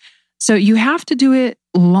thoughts. So you have to do it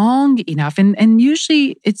long enough. And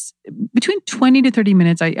usually it's between 20 to 30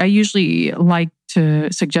 minutes. I usually like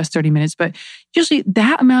to suggest 30 minutes, but usually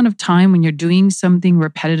that amount of time when you're doing something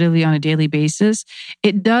repetitively on a daily basis,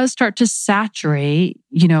 it does start to saturate,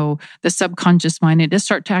 the subconscious mind. It does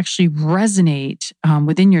start to actually resonate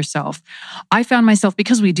within yourself. I found myself,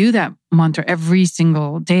 because we do that mantra every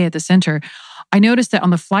single day at the center, I noticed that on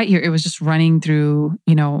the flight here, it was just running through,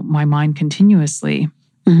 my mind continuously.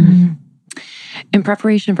 Mm-hmm. In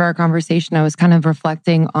preparation for our conversation, I was kind of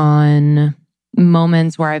reflecting on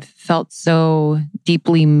moments where I've felt so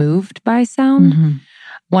deeply moved by sound. Mm-hmm.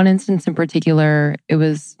 One instance in particular, it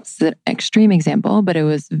was an extreme example, but it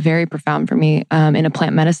was very profound for me in a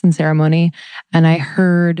plant medicine ceremony. And I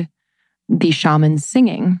heard the shamans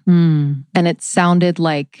singing, and it sounded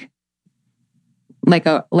like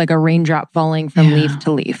a raindrop falling from leaf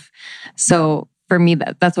to leaf. So for me,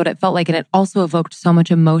 that's what it felt like. And it also evoked so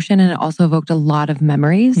much emotion, and it also evoked a lot of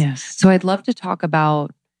memories. Yes. So I'd love to talk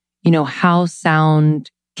about, how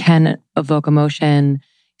sound can evoke emotion,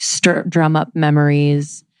 drum up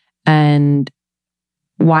memories, and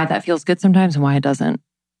why that feels good sometimes and why it doesn't.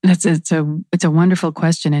 It's a wonderful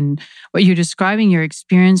question. And what you're describing, your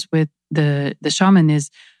experience with the shaman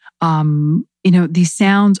is, these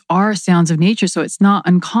sounds are sounds of nature. So it's not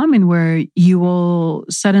uncommon where you will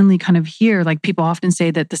suddenly kind of hear, like people often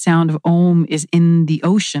say that the sound of Om is in the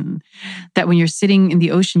ocean, that when you're sitting in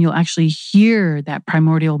the ocean, you'll actually hear that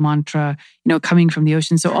primordial mantra, coming from the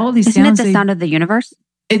ocean. So all these Isn't sounds... it the sound of the universe?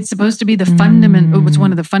 It's supposed to be the fundamental, it's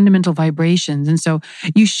one of the fundamental vibrations. And so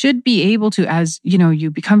you should be able to, as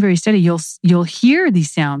you become very steady, you'll hear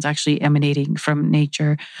these sounds actually emanating from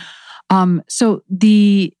nature. So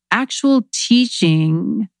the actual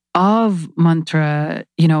teaching of mantra,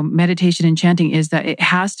 meditation and chanting is that it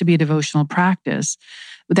has to be a devotional practice.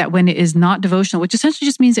 That when it is not devotional, which essentially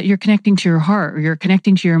just means that you're connecting to your heart or you're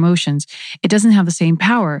connecting to your emotions, it doesn't have the same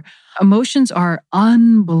power. Emotions are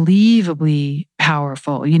unbelievably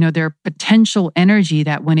powerful. They're potential energy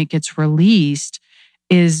that when it gets released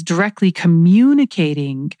is directly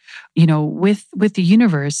communicating, with the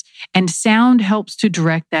universe, and sound helps to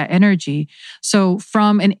direct that energy. So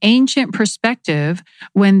from an ancient perspective,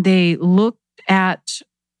 when they looked at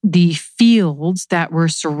the fields that were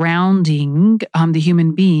surrounding the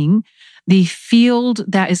human being, the field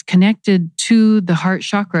that is connected to the heart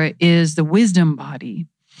chakra is the wisdom body.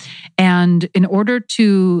 And in order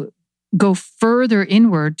to go further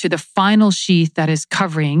inward to the final sheath that is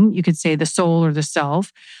covering, you could say, the soul or the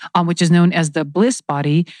self, which is known as the bliss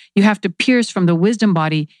body, you have to pierce from the wisdom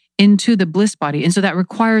body into the bliss body. And so that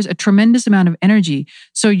requires a tremendous amount of energy.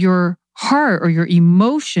 So your heart or your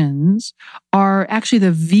emotions are actually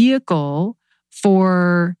the vehicle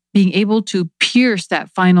for being able to pierce that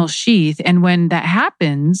final sheath. And when that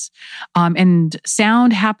happens, and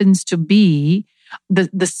sound happens to be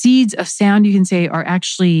the seeds of sound, you can say, are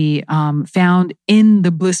actually found in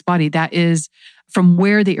the bliss body. That is from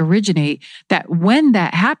where they originate. That when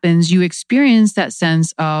that happens, you experience that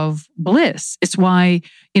sense of bliss. It's why,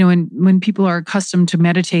 when people are accustomed to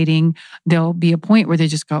meditating, there'll be a point where they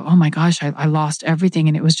just go, oh my gosh, I lost everything.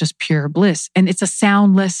 And it was just pure bliss. And it's a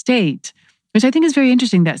soundless state, which I think is very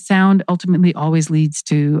interesting, that sound ultimately always leads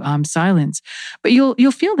to silence. But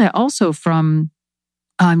you'll feel that also from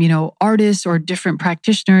artists or different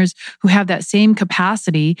practitioners who have that same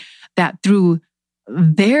capacity, that through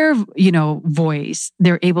their, voice,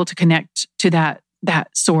 they're able to connect to that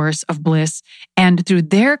source of bliss. And through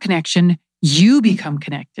their connection, you become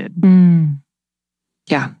connected.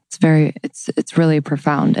 Yeah, it's really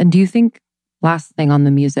profound. And do you think, last thing on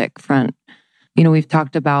the music front, we've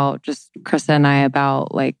talked about, just Krista and I,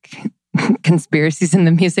 about like conspiracies in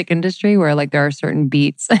the music industry where like there are certain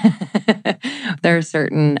beats, there are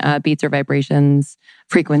certain beats or vibrations,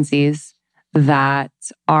 frequencies that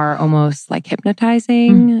are almost like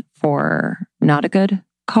hypnotizing for not a good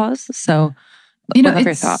cause. So what are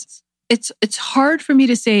your thoughts? It's hard for me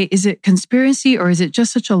to say, is it conspiracy or is it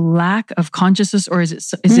just such a lack of consciousness, or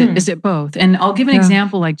is it both? And I'll give an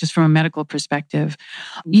example, like just from a medical perspective.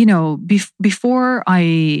 Before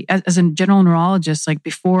I, as a general neurologist, like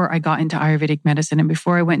before I got into Ayurvedic medicine and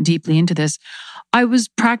before I went deeply into this, I was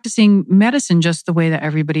practicing medicine just the way that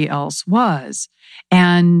everybody else was.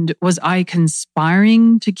 And was I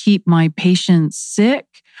conspiring to keep my patients sick?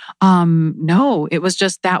 No, it was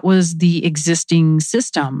just, that was the existing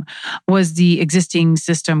system. Was the existing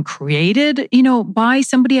system created, by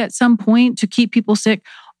somebody at some point to keep people sick?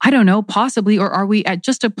 I don't know, possibly. Or are we at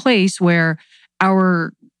just a place where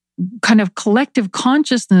our kind of collective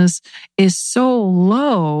consciousness is so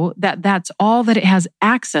low that that's all that it has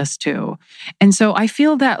access to? And so I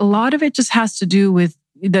feel that a lot of it just has to do with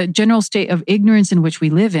the general state of ignorance in which we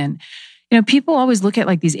live in. People always look at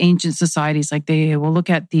like these ancient societies, like they will look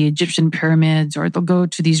at the Egyptian pyramids, or they'll go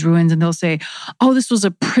to these ruins and they'll say, oh, this was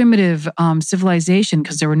a primitive civilization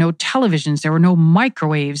because there were no televisions, there were no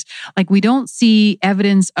microwaves. Like we don't see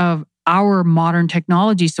evidence of our modern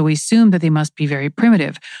technology, so we assume that they must be very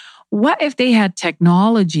primitive. What if they had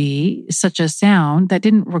technology such as sound that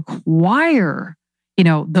didn't require,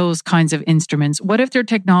 those kinds of instruments? What if their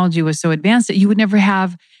technology was so advanced that you would never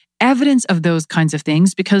have evidence of those kinds of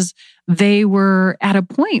things because they were at a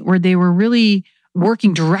point where they were really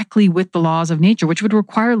working directly with the laws of nature, which would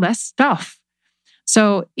require less stuff.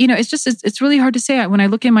 So, it's really hard to say. When I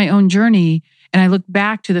look at my own journey and I look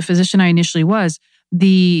back to the physician I initially was,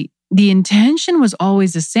 the intention was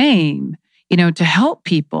always the same, to help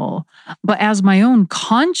people. But as my own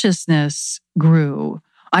consciousness grew,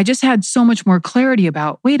 I just had so much more clarity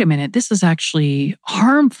about, wait a minute, this is actually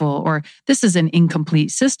harmful, or this is an incomplete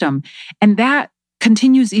system. And that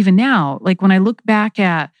continues even now. Like when I look back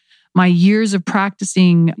at my years of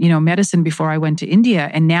practicing, medicine before I went to India,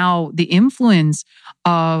 and now the influence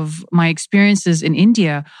of my experiences in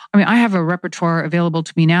India. I mean, I have a repertoire available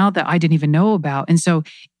to me now that I didn't even know about. And so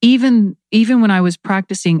even when I was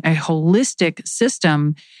practicing a holistic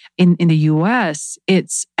system in the US,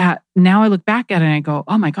 now I look back at it and I go,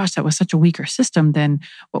 oh my gosh, that was such a weaker system than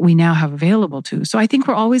what we now have available to. So I think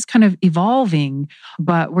we're always kind of evolving,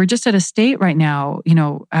 but we're just at a state right now,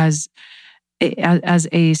 as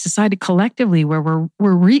a society collectively, where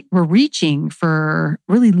we're reaching for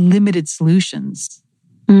really limited solutions.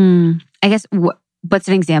 I guess what's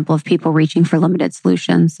an example of people reaching for limited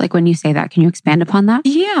solutions? Like when you say that, can you expand upon that?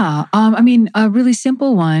 Yeah. A really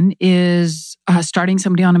simple one is starting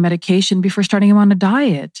somebody on a medication before starting them on a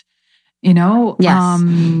diet. Yes.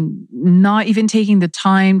 Not even taking the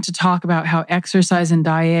time to talk about how exercise and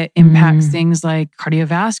diet impacts things like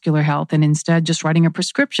cardiovascular health, and instead just writing a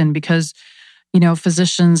prescription because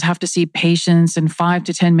physicians have to see patients in 5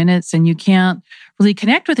 to 10 minutes, and you can't really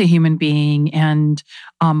connect with a human being and,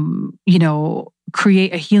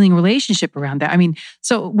 create a healing relationship around that. I mean,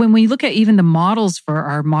 so when we look at even the models for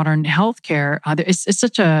our modern healthcare, it's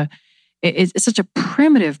such a it's such a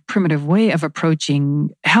primitive way of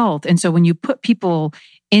approaching health. And so when you put people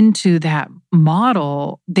into that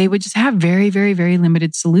model, they would just have very, very, very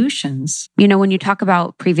limited solutions. You know, when you talk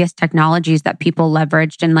about previous technologies that people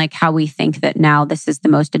leveraged and like how we think that now this is the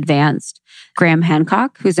most advanced, Graham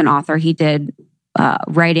Hancock, who's an author, he did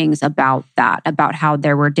writings about that, about how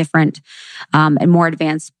there were different and more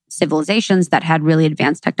advanced civilizations that had really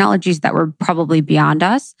advanced technologies that were probably beyond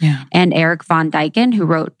us. Yeah. And Eric von Däniken, who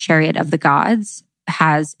wrote Chariot of the Gods,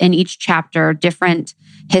 has in each chapter different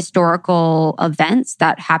historical events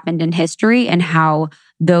that happened in history and how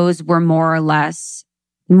those were more or less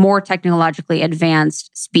more technologically advanced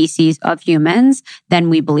species of humans than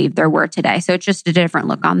we believe there were today. So it's just a different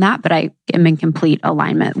look on that, but I am in complete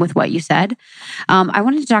alignment with what you said. I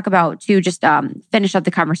wanted to talk about too, just finish up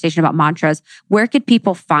the conversation about mantras. Where could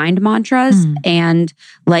people find mantras? And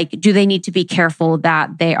like, do they need to be careful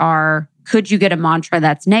that they are, could you get a mantra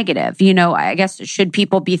that's negative? You know, I guess, should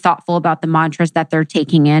people be thoughtful about the mantras that they're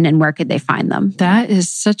taking in and where could they find them? That is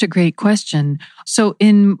such a great question. So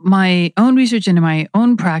in my own research and in my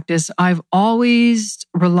own practice, I've always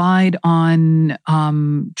relied on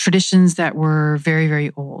traditions that were very,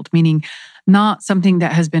 very old, meaning not something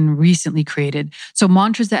that has been recently created. So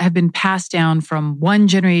mantras that have been passed down from one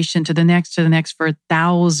generation to the next for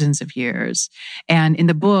thousands of years. And in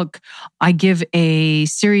the book, I give a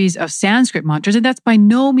series of Sanskrit mantras. And that's by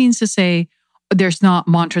no means to say there's not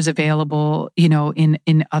mantras available, you know,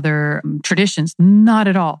 in other traditions. Not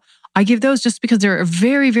at all. I give those just because they're a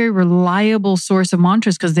very, very reliable source of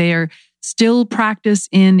mantras because they are still practiced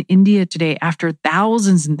in India today after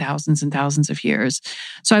thousands and thousands and thousands of years.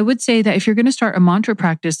 So I would say that if you're going to start a mantra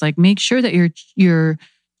practice, like make sure that you're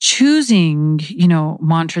choosing, you know,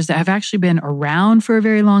 mantras that have actually been around for a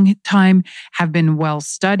very long time, have been well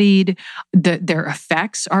studied, that their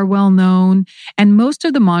effects are well known. And most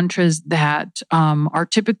of the mantras that are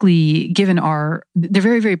typically given they're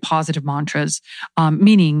very, very positive mantras,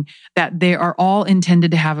 meaning that they are all intended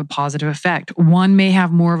to have a positive effect. One may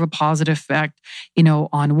have more of a positive effect, you know,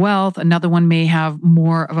 on wealth. Another one may have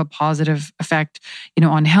more of a positive effect, you know,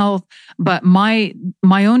 on health. But my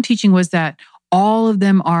own teaching was that all of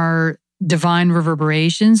them are divine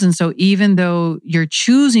reverberations. And so even though you're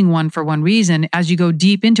choosing one for one reason, as you go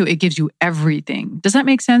deep into it, it gives you everything. Does that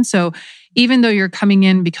make sense? So even though you're coming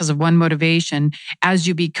in because of one motivation, as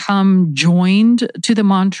you become joined to the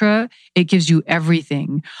mantra, it gives you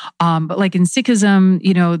everything. But like in Sikhism,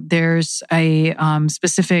 you know, there's a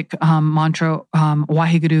specific mantra,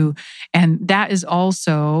 Waheguru, and that is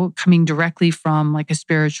also coming directly from like a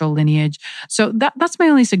spiritual lineage. So that's my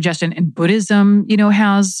only suggestion. And Buddhism, you know,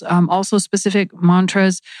 has also specific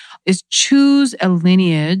mantras, is choose a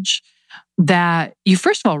lineage that you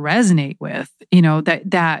first of all resonate with, you know,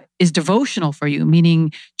 that is devotional for you,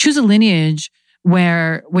 meaning choose a lineage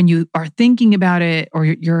where when you are thinking about it or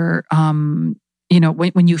you're, you know,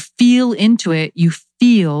 when you feel into it, you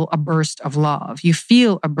feel a burst of love, you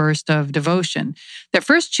feel a burst of devotion. That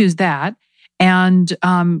first choose that. And,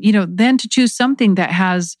 you know, then to choose something that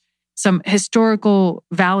has some historical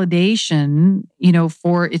validation, you know,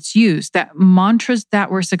 for its use. That mantras that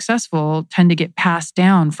were successful tend to get passed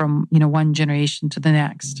down from, you know, one generation to the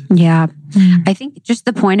next. Yeah. I think just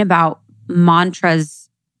the point about mantras,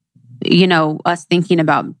 you know, us thinking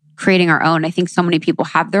about creating our own. I think so many people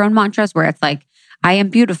have their own mantras where it's like, I am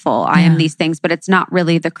beautiful, I am these things, but it's not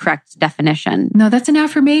really the correct definition. No, that's an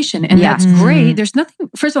affirmation. And that's great. There's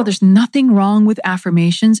nothing wrong with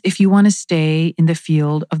affirmations if you want to stay in the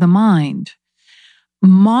field of the mind.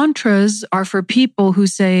 Mantras are for people who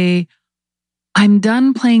say, I'm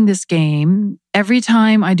done playing this game. Every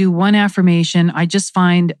time I do one affirmation, I just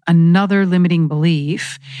find another limiting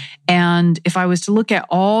belief. And if I was to look at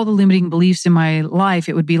all the limiting beliefs in my life,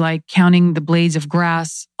 it would be like counting the blades of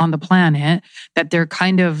grass on the planet, that they're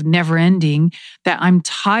kind of never ending, that I'm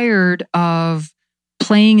tired of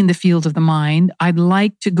playing in the field of the mind. I'd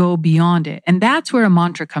like to go beyond it. And that's where a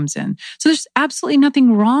mantra comes in. So there's absolutely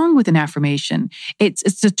nothing wrong with an affirmation.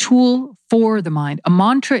 It's a tool for the mind. A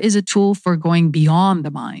mantra is a tool for going beyond the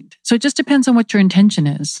mind. So it just depends on what your intention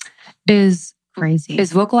is. Is Crazy.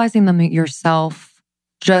 Is vocalizing them yourself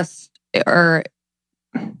or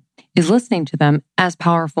is listening to them as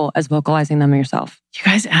powerful as vocalizing them yourself? You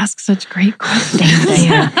guys ask such great questions.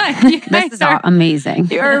 This is amazing.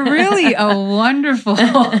 You're really a wonderful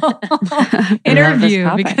interview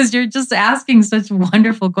because you're just asking such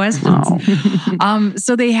wonderful questions.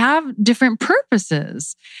 So they have different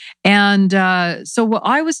purposes. And so what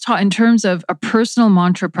I was taught in terms of a personal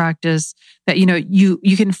mantra practice that,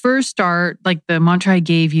 you can first start like the mantra I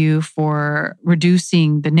gave you for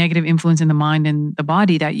reducing the negative influence in the mind and the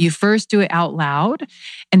body, that you first do it out loud.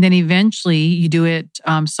 And then eventually you do it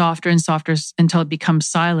softer and softer until it becomes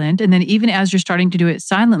silent. And then even as you're starting to do it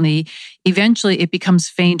silently, eventually it becomes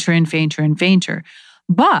fainter and fainter and fainter.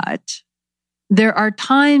 But there are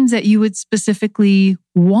times that you would specifically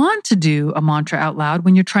want to do a mantra out loud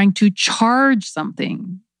when you're trying to charge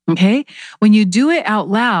something. Okay. When you do it out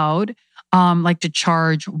loud, like to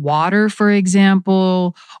charge water, for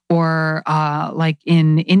example, or like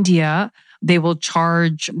in India, they will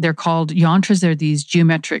charge, they're called yantras. They're these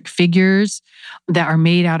geometric figures that are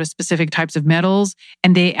made out of specific types of metals.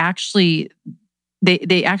 And they actually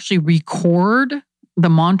record the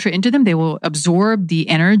mantra into them. They will absorb the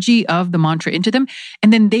energy of the mantra into them.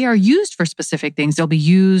 And then they are used for specific things. They'll be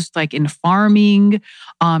used like in farming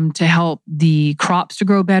to help the crops to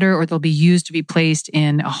grow better, or they'll be used to be placed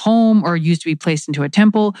in a home or used to be placed into a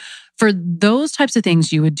temple. For those types of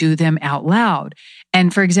things, you would do them out loud.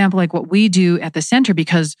 And for example, like what we do at the center,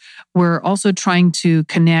 because we're also trying to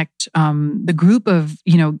connect the group of,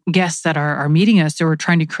 guests that are meeting us. So we're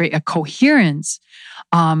trying to create a coherence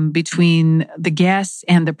between the guests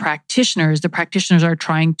and the practitioners. The practitioners are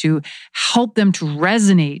trying to help them to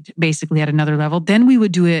resonate basically at another level. Then we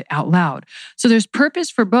would do it out loud. So there's purpose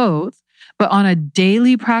for both. But on a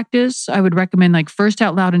daily practice, I would recommend like first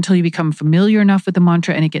out loud until you become familiar enough with the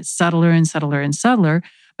mantra and it gets subtler and subtler and subtler.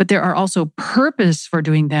 But there are also purpose for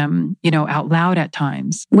doing them, out loud at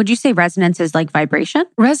times. Would you say resonance is like vibration?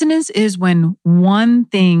 Resonance is when one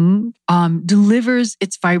thing delivers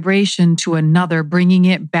its vibration to another, bringing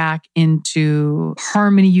it back into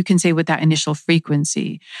harmony, you can say, with that initial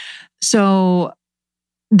frequency. So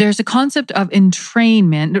there's a concept of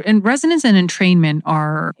entrainment, and resonance and entrainment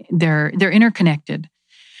they're interconnected.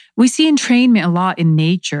 We see entrainment a lot in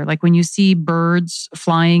nature. Like when you see birds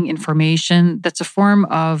flying in formation, that's a form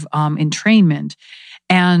of entrainment.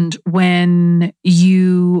 And when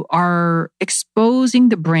you are exposing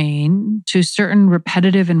the brain to certain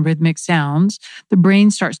repetitive and rhythmic sounds, the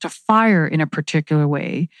brain starts to fire in a particular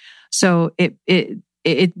way. So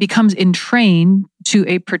it becomes entrained to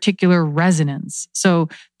a particular resonance. So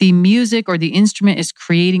the music or the instrument is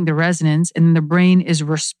creating the resonance, and the brain is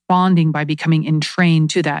responding by becoming entrained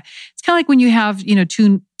to that. It's kind of like when you have,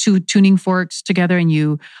 two tuning forks together and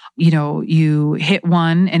you hit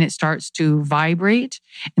one and it starts to vibrate.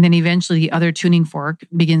 And then eventually the other tuning fork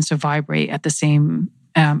begins to vibrate at the same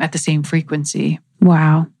frequency.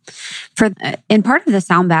 Wow. In part of the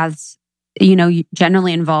sound baths,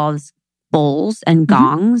 generally involves bowls and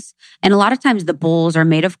gongs. And a lot of times the bowls are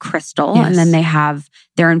made of crystal, and then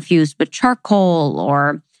they're infused with charcoal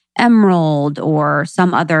or emerald or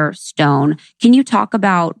some other stone. Can you talk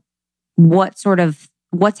about what's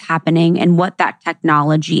happening and what that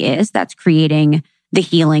technology is that's creating the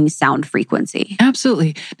healing sound frequency?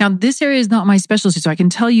 Absolutely. Now, this area is not my specialty, so I can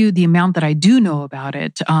tell you the amount that I do know about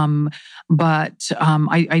it. But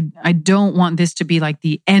I don't want this to be like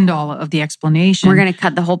the end all of the explanation. We're going to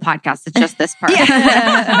cut the whole podcast. It's just this part. This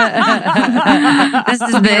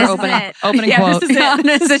is the opening quote.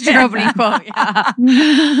 This is your opening quote. Yeah.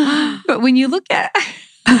 But when you look at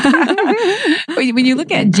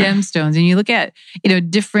gemstones and you look at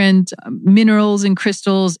different minerals and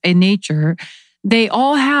crystals in nature, they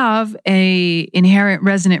all have a inherent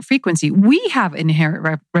resonant frequency. We have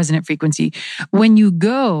inherent resonant frequency. When you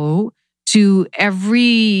go to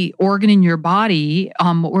every organ in your body,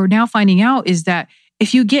 what we're now finding out is that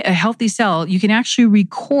if you get a healthy cell, you can actually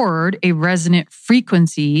record a resonant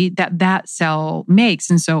frequency that cell makes.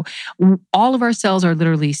 And so all of our cells are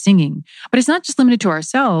literally singing. But it's not just limited to our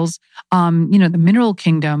cells. The mineral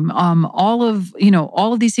kingdom, all of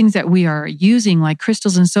these things that we are using, like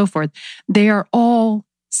crystals and so forth, they are all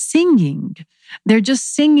singing. They're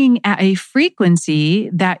just singing at a frequency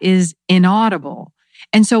that is inaudible.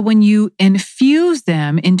 And so when you infuse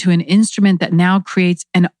them into an instrument that now creates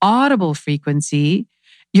an audible frequency,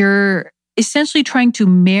 you're essentially trying to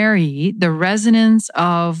marry the resonance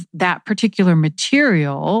of that particular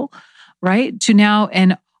material, right, to now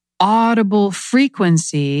an audible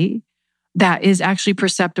frequency that is actually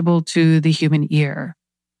perceptible to the human ear.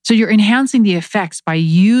 So you're enhancing the effects by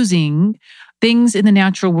using things in the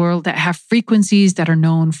natural world that have frequencies that are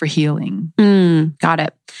known for healing. Got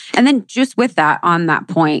it. And then just with that, on that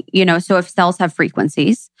point, so if cells have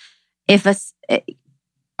frequencies, I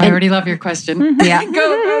already love your question. Yeah.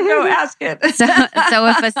 Go, ask it.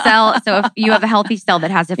 So if you have a healthy cell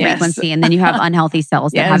that has a frequency and then you have unhealthy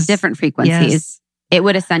cells that have different frequencies, it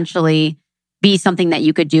would essentially be something that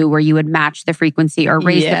you could do where you would match the frequency or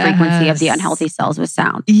raise the frequency of the unhealthy cells with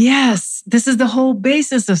sound. Yes. This is the whole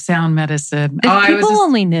basis of sound medicine. If people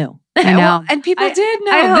only knew. I know. Well, and people did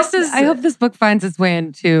know. I hope this book finds its way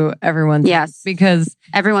into everyone's homes because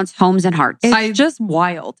everyone's homes and hearts. It's just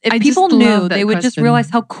wild. If people knew, they would just realize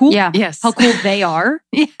how cool how cool they are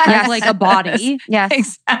as like a body. Yes.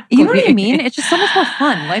 Exactly. You know what I mean? It's just so much more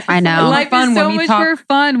fun. Life is Life is so much more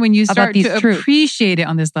fun when you start to appreciate it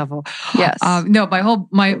on this level. Yes. No, my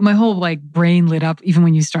whole like brain lit up even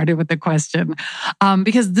when you started with the question.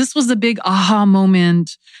 Because this was the big aha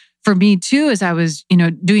moment for me too, as I was,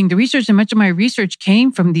 doing the research, and much of my research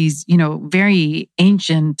came from these, very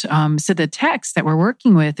ancient Siddha texts that we're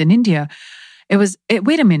working with in India. It was,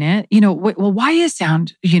 wait a minute, well, why is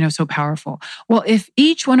sound, so powerful? Well, if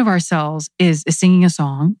each one of our cells is singing a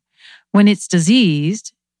song, when it's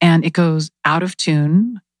diseased and it goes out of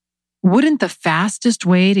tune, wouldn't the fastest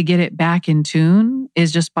way to get it back in tune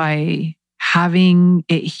is just by having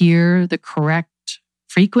it hear the correct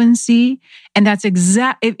frequency? And that's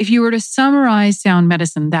if you were to summarize sound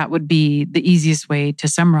medicine, that would be the easiest way to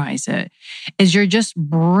summarize it, is you're just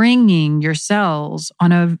bringing your cells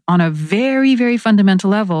on a very, very fundamental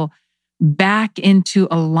level back into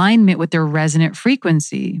alignment with their resonant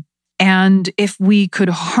frequency. And if we could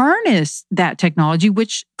harness that technology,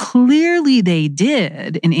 which clearly they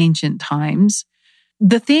did in ancient times,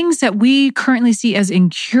 the things that we currently see as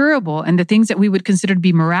incurable and the things that we would consider to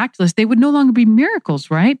be miraculous, they would no longer be miracles,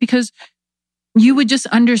 right? Because you would just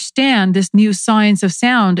understand this new science of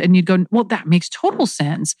sound and you'd go, well, that makes total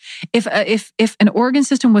sense. If an organ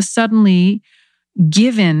system was suddenly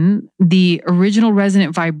given the original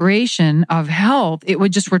resonant vibration of health, it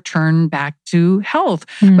would just return back to health.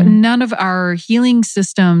 But none of our healing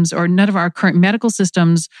systems or none of our current medical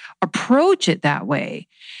systems approach it that way.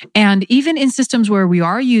 And even in systems where we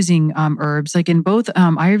are using herbs, like in both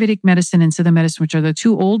Ayurvedic medicine and Siddha medicine, which are the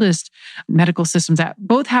two oldest medical systems that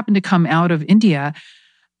both happen to come out of India,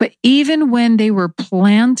 but even when they were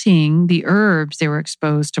planting the herbs, they were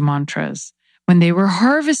exposed to mantras. When they were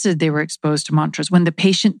harvested, they were exposed to mantras. When the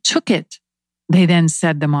patient took it, they then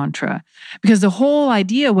said the mantra. Because the whole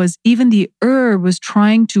idea was even the herb was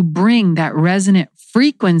trying to bring that resonant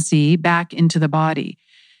frequency back into the body.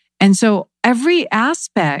 And so every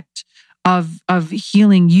aspect of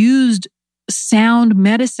healing used sound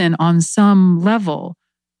medicine on some level.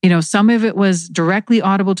 Some of it was directly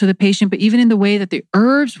audible to the patient, but even in the way that the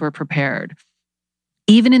herbs were prepared,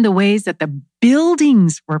 even in the ways that the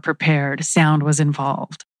buildings were prepared, sound was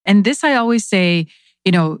involved. And this, I always say,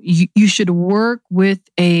 you should work with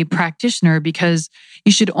a practitioner because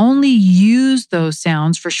you should only use those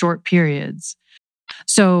sounds for short periods.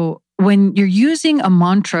 So when you're using a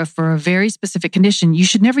mantra for a very specific condition, you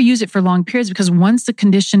should never use it for long periods because once the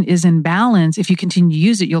condition is in balance, if you continue to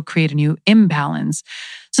use it, you'll create a new imbalance.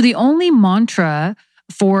 So the only mantra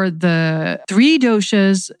for the three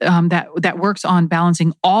doshas that works on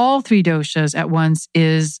balancing all three doshas at once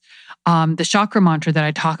is the chakra mantra that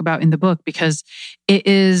I talk about in the book, because it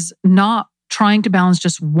is not trying to balance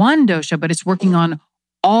just one dosha, but it's working on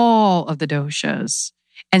all of the doshas.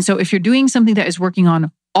 And so if you're doing something that is working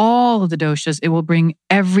on all of the doshas, it will bring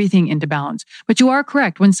everything into balance. But you are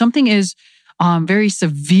correct. When something is very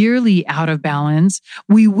severely out of balance,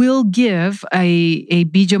 we will give a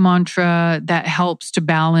bija mantra that helps to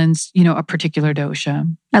balance, a particular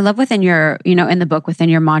dosha. I love within your, in the book, within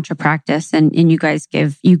your mantra practice, and you guys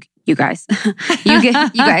give, you guys,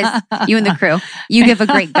 you and the crew, you give a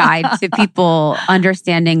great guide to people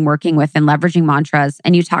understanding, working with, and leveraging mantras.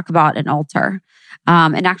 And you talk about an altar.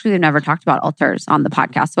 And actually, we've never talked about altars on the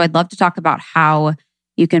podcast. So I'd love to talk about how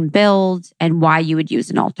you can build and why you would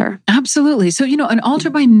use an altar. Absolutely. So, an altar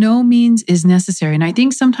by no means is necessary. And I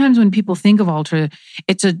think sometimes when people think of altar,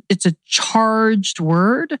 it's a charged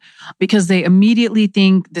word because they immediately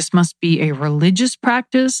think this must be a religious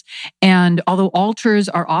practice. And although altars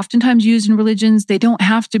are oftentimes used in religions, they don't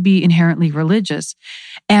have to be inherently religious.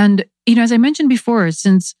 And, as I mentioned before,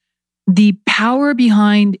 since the power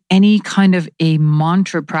behind any kind of a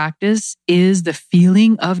mantra practice is the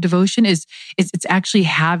feeling of devotion, it's actually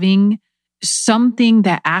having something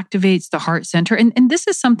that activates the heart center. And this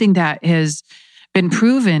is something that has been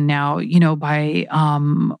proven now, by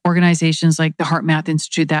organizations like the HeartMath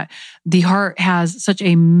Institute, that the heart has such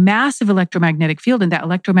a massive electromagnetic field, and that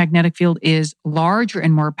electromagnetic field is larger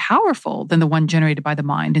and more powerful than the one generated by the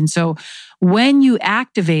mind. And so when you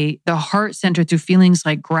activate the heart center through feelings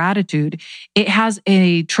like gratitude, it has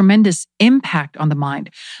a tremendous impact on the mind.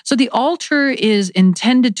 So the altar is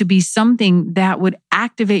intended to be something that would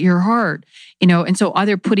activate your heart, and so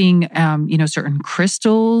either putting, certain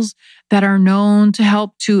crystals that are known to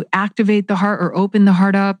help to activate the heart or open the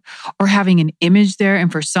heart up, or having an image there.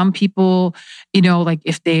 And for some people, like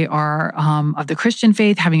if they are of the Christian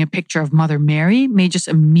faith, having a picture of Mother Mary may just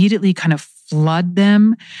immediately kind of flood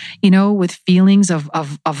them, with feelings of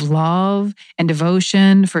love and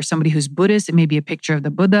devotion. For somebody who's Buddhist, it may be a picture of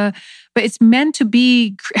the Buddha, but it's meant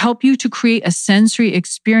to help you to create a sensory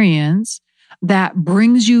experience that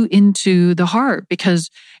brings you into the heart, because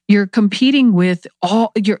you're competing with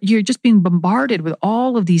you're just being bombarded with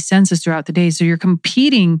all of these senses throughout the day. So you're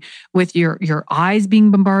competing with your eyes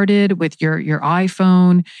being bombarded with your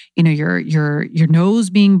iPhone, your nose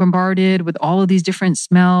being bombarded with all of these different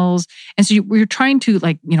smells. And so you're trying to,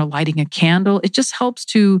 lighting a candle. It just helps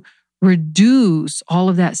to reduce all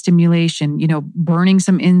of that stimulation, burning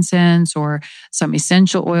some incense or some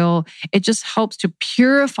essential oil. It just helps to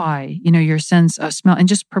purify, your sense of smell and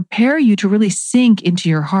just prepare you to really sink into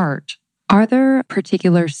your heart. Are there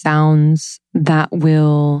particular sounds that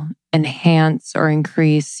will enhance or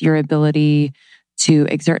increase your ability to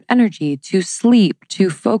exert energy, to sleep, to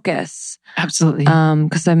focus? Absolutely.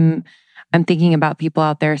 Because I'm thinking about people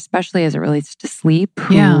out there, especially as it relates to sleep,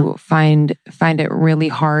 who find it really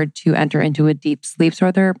hard to enter into a deep sleep. So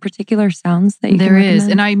are there particular sounds that you can recommend?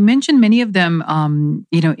 And I mentioned many of them,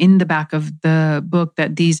 in the back of the book,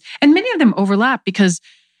 and many of them overlap because,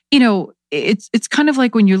 it's kind of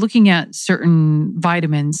like when you're looking at certain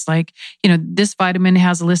vitamins, like, this vitamin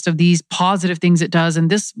has a list of these positive things it does, and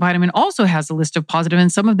this vitamin also has a list of positive, and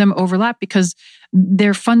some of them overlap because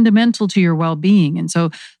they're fundamental to your well-being. And so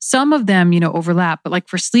some of them, overlap. But like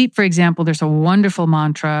for sleep, for example, there's a wonderful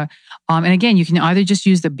mantra. And again, you can either just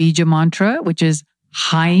use the Bija mantra, which is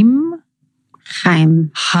Haim,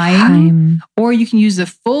 or you can use the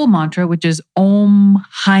full mantra, which is Om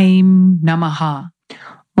Haim Namaha.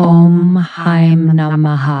 Om Haim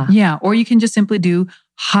Namaha. Yeah, or you can just simply do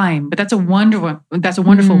Haim, but that's a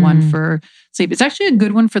wonderful one for sleep. It's actually a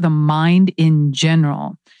good one for the mind in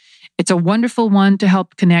general. It's a wonderful one to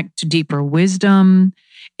help connect to deeper wisdom.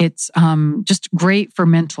 It's just great for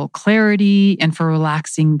mental clarity and for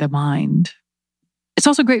relaxing the mind. It's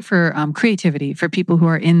also great for creativity, for people who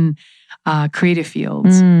are in creative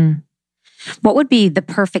fields. What would be the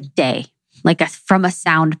perfect day? From a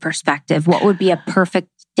sound perspective, what would be a perfect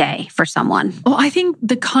day for someone? Well, I think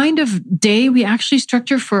the kind of day we actually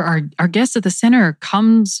structure for our guests at the center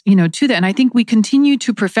comes, to that. And I think we continue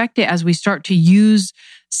to perfect it as we start to use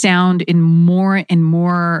sound in more and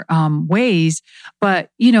more ways. But,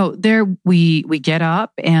 there we get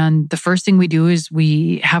up, and the first thing we do is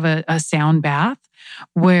we have a sound bath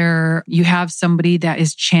where you have somebody that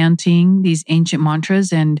is chanting these ancient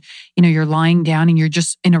mantras, and, you're lying down and you're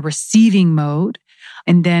just in a receiving mode.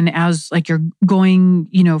 And then as you're going,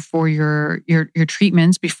 for your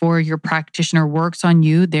treatments before your practitioner works on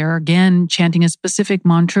you, they're again chanting a specific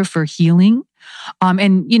mantra for healing.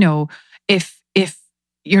 And if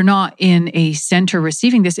you're not in a center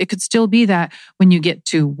receiving this, it could still be that when you get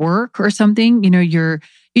to work or something,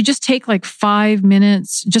 you just take 5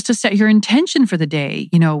 minutes just to set your intention for the day,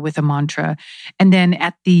 with a mantra. And then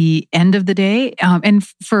at the end of the day, and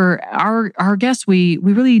for our guests, we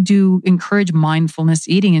really do encourage mindfulness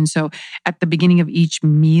eating. And so at the beginning of each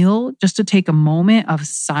meal, just to take a moment of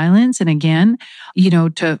silence. And again,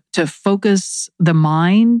 to focus the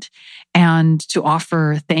mind and to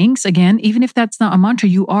offer thanks. Again, even if that's not a mantra,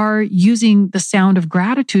 you are using the sound of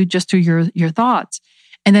gratitude just through your thoughts.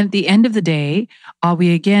 And then at the end of the day,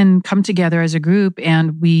 we again come together as a group,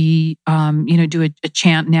 and we, do a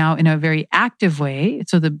chant now in a very active way.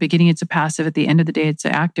 So the beginning, it's a passive. At the end of the day, it's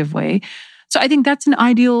an active way. So I think that's an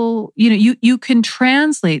ideal, you can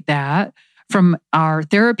translate that from our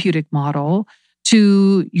therapeutic model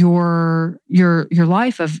to your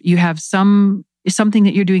life of, you have something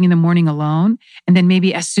that you're doing in the morning alone. And then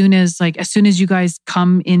maybe as soon as you guys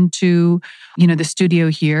come into, the studio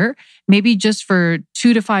here, maybe just for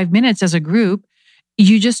 2 to 5 minutes as a group,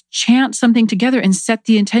 you just chant something together and set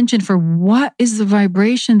the intention for what is the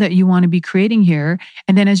vibration that you want to be creating here.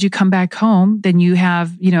 And then as you come back home, then you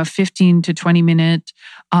have, 15 to 20 minute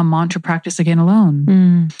mantra practice again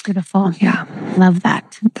alone. Beautiful. Yeah. Love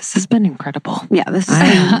that. This has been incredible. Yeah, this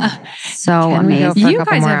is so amazing. For a You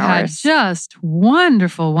couple guys more have had hours. just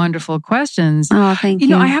wonderful, wonderful questions. Oh, thank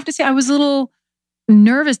you. I have to say, I was a little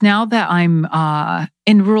nervous now that I'm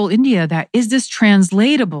in rural India. That is this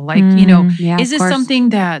translatable? Like, Yeah, is of this course. something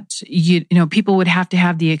that people would have to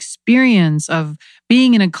have the experience of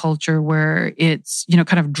being in a culture where it's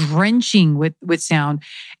kind of drenching with sound?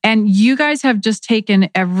 And you guys have just taken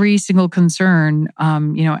every single concern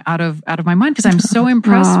out of my mind, because I'm so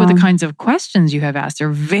impressed with the kinds of questions you have asked. They're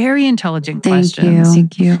very intelligent Thank questions. you.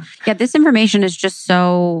 Thank you. Yeah, this information is just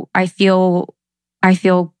so, I feel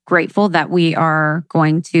grateful that we are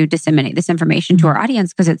going to disseminate this information to our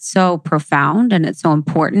audience, because it's so profound and it's so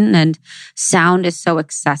important, and sound is so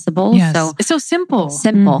accessible. Yes. So It's so simple.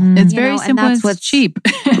 simple. Mhm. It's You very know, simple. and And that's what's it's cheap.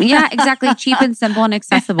 Yeah, exactly. Cheap and simple and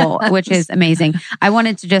accessible, which is amazing. I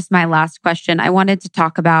wanted to my last question, I wanted to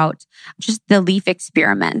talk about just the leaf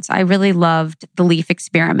experiment. I really loved the leaf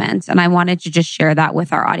experiment, and I wanted to just share that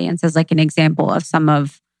with our audience as like an example of some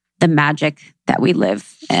of the magic that we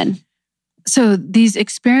live in. So these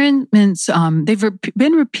experiments, they've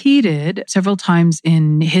been repeated several times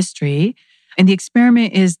in history. And the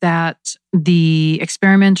experiment is that the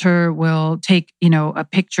experimenter will take, a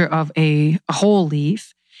picture of a whole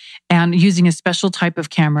leaf, and using a special type of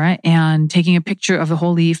camera and taking a picture of the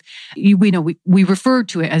whole leaf. We refer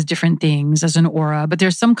to it as different things, as an aura, but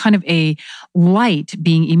there's some kind of a light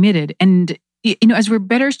being emitted. And as we're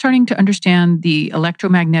better starting to understand the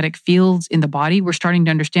electromagnetic fields in the body, we're starting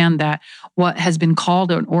to understand that what has been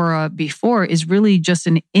called an aura before is really just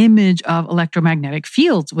an image of electromagnetic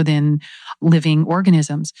fields within living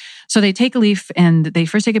organisms. So they take a leaf and they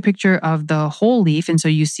first take a picture of the whole leaf. And so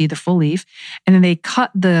you see the full leaf. And then they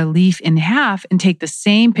cut the leaf in half and take the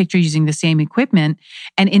same picture using the same equipment.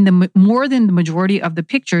 And in the more than the majority of the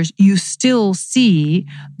pictures, you still see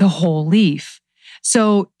the whole leaf.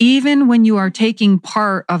 So even when you are taking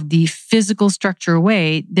part of the physical structure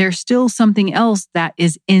away, there's still something else that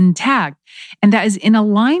is intact. And that is in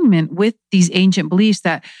alignment with these ancient beliefs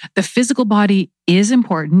that the physical body is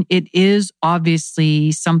important. It is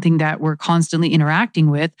obviously something that we're constantly interacting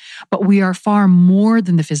with, but we are far more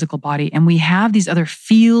than the physical body. And we have these other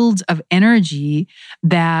fields of energy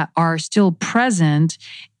that are still present,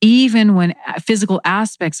 even when physical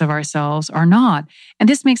aspects of ourselves are not. And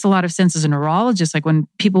this makes a lot of sense as a neurologist, like when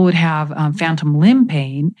people would have phantom limb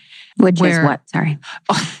pain. Which is what? Sorry.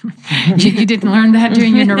 You didn't learn that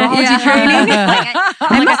during your neurology training?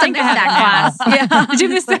 I must have missed that class. Yeah. Did you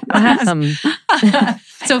miss that I have class? some.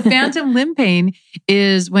 So phantom limb pain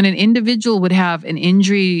is when an individual would have an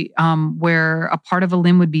injury where a part of a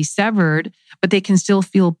limb would be severed, but they can still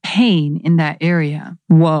feel pain in that area.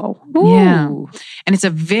 Whoa. Yeah. And it's a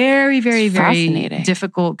very, very, It's very fascinating.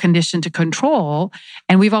 difficult condition to control.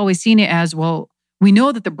 And we've always seen it as, well, we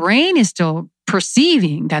know that the brain is still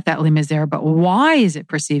perceiving that limb is there, but why is it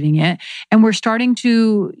perceiving it? And we're starting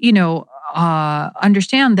to,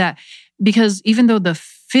 understand that, because even though the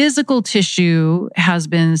physical tissue has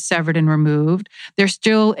been severed and removed, there's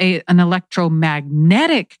still an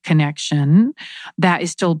electromagnetic connection that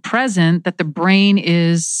is still present that the brain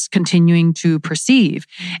is continuing to perceive.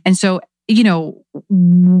 And so,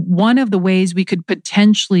 one of the ways we could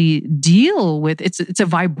potentially deal with it's a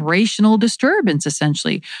vibrational disturbance,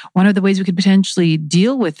 essentially. One of the ways we could potentially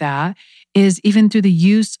deal with that is even through the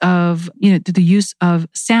use of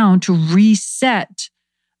sound to reset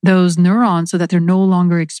those neurons so that they're no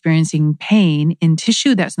longer experiencing pain in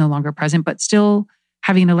tissue that's no longer present, but still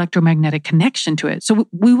having an electromagnetic connection to it. So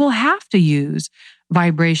we will have to use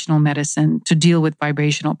vibrational medicine to deal with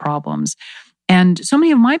vibrational problems. And so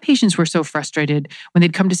many of my patients were so frustrated when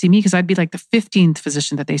they'd come to see me, because I'd be like the 15th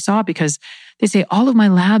physician that they saw, because they say, all of my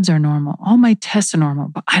labs are normal, all my tests are normal,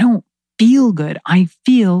 but I don't feel good. I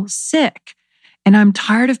feel sick. And I'm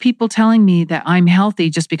tired of people telling me that I'm healthy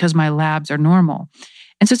just because my labs are normal.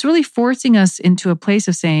 And so it's really forcing us into a place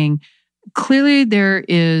of saying, clearly there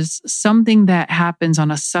is something that happens on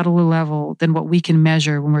a subtler level than what we can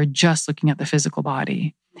measure when we're just looking at the physical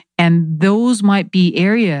body. And those might be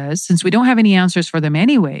areas, since we don't have any answers for them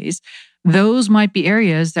anyways, those might be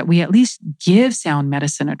areas that we at least give sound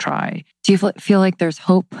medicine a try. Do you feel like there's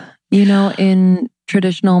hope, in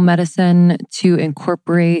traditional medicine to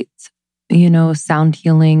incorporate, sound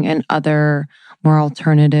healing and other more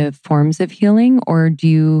alternative forms of healing? Or do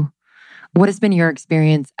you What has been your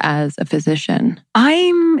experience as a physician?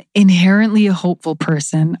 I'm inherently a hopeful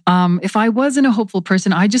person. If I wasn't a hopeful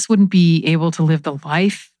person, I just wouldn't be able to live the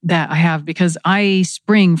life that I have, because I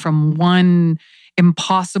spring from one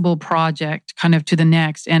impossible project kind of to the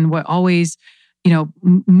next. And what always,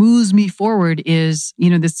 moves me forward is,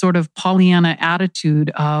 this sort of Pollyanna attitude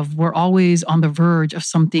of we're always on the verge of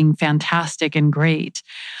something fantastic and great.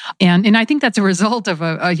 And I think that's a result of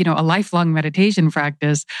a lifelong meditation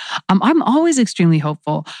practice. I'm always extremely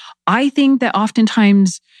hopeful. I think that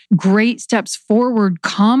oftentimes great steps forward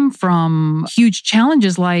come from huge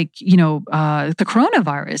challenges like, the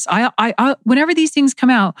coronavirus. I whenever these things come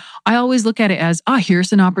out, I always look at it as,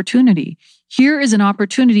 here's an opportunity. Here is an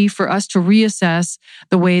opportunity for us to reassess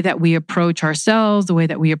the way that we approach ourselves, the way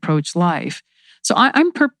that we approach life. So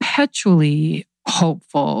I'm perpetually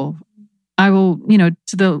hopeful. I will,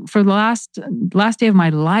 for the last day of my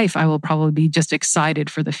life, I will probably be just excited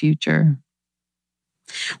for the future.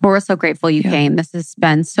 Well, we're so grateful you came. This has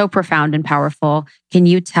been so profound and powerful. Can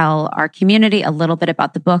you tell our community a little bit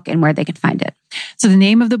about the book and where they can find it? So the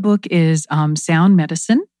name of the book is Sound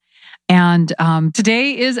Medicine. And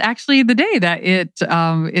today is actually the day that it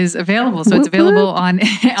is available. So it's available on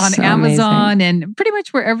So Amazon amazing. and pretty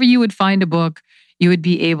much wherever you would find a book, you would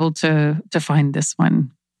be able to find this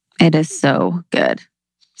one. It is so good.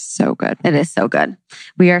 So good. It is so good.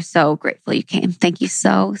 We are so grateful you came. Thank you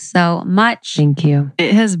so, so much. Thank you.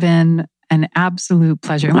 It has been an absolute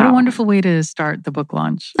pleasure. And what a Wow. wonderful way to start the book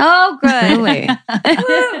launch. Oh, good. Really.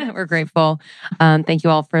 We're grateful. Thank you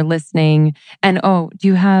all for listening. And do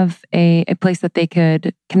you have a place that they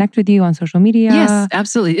could connect with you on social media? Yes,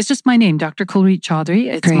 absolutely. It's just my name, Dr. Kulreet Chaudhry.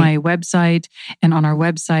 It's Great. my website. And on our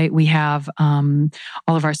website, we have all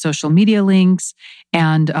of our social media links.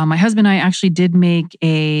 And my husband and I actually did make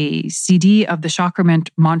a CD of the chakra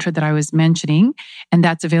mantra that I was mentioning. And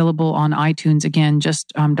that's available on iTunes. Again,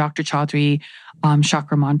 just Dr. Chaudhry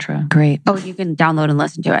chakra mantra. Great. Oh, you can download and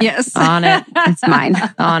listen to it. Yes. On it. It's mine.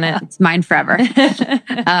 On it. It's mine forever.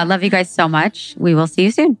 Love you guys so much. We will see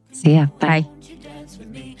you soon. See ya. Bye.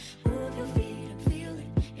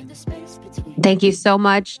 Thank you so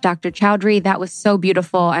much, Dr. Chaudhry. That was so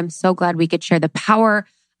beautiful. I'm so glad we could share the power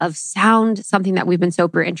of sound, something that we've been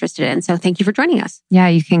super interested in. So thank you for joining us. Yeah,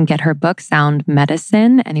 you can get her book, Sound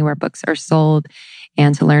Medicine, anywhere books are sold.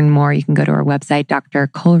 And to learn more, you can go to our website,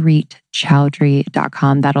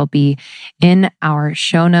 drkulreetchaudhry.com. That'll be in our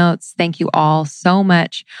show notes. Thank you all so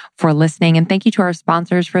much for listening. And thank you to our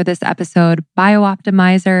sponsors for this episode,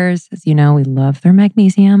 BioOptimizers. As you know, we love their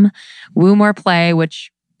magnesium. Woo More Play,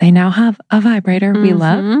 which they now have a vibrator we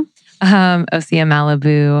love. Osea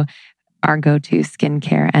Malibu, our go-to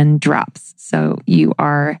skincare, and drops. So you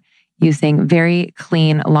are using very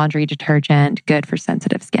clean laundry detergent, good for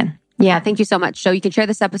sensitive skin. Yeah, thank you so much. So you can share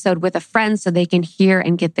this episode with a friend so they can hear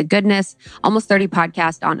and get the goodness. Almost 30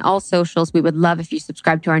 Podcast on all socials. We would love if you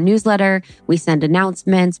subscribe to our newsletter. We send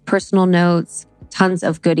announcements, personal notes, tons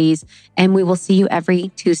of goodies, and we will see you every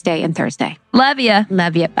Tuesday and Thursday. Love ya.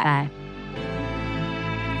 Love you. Bye.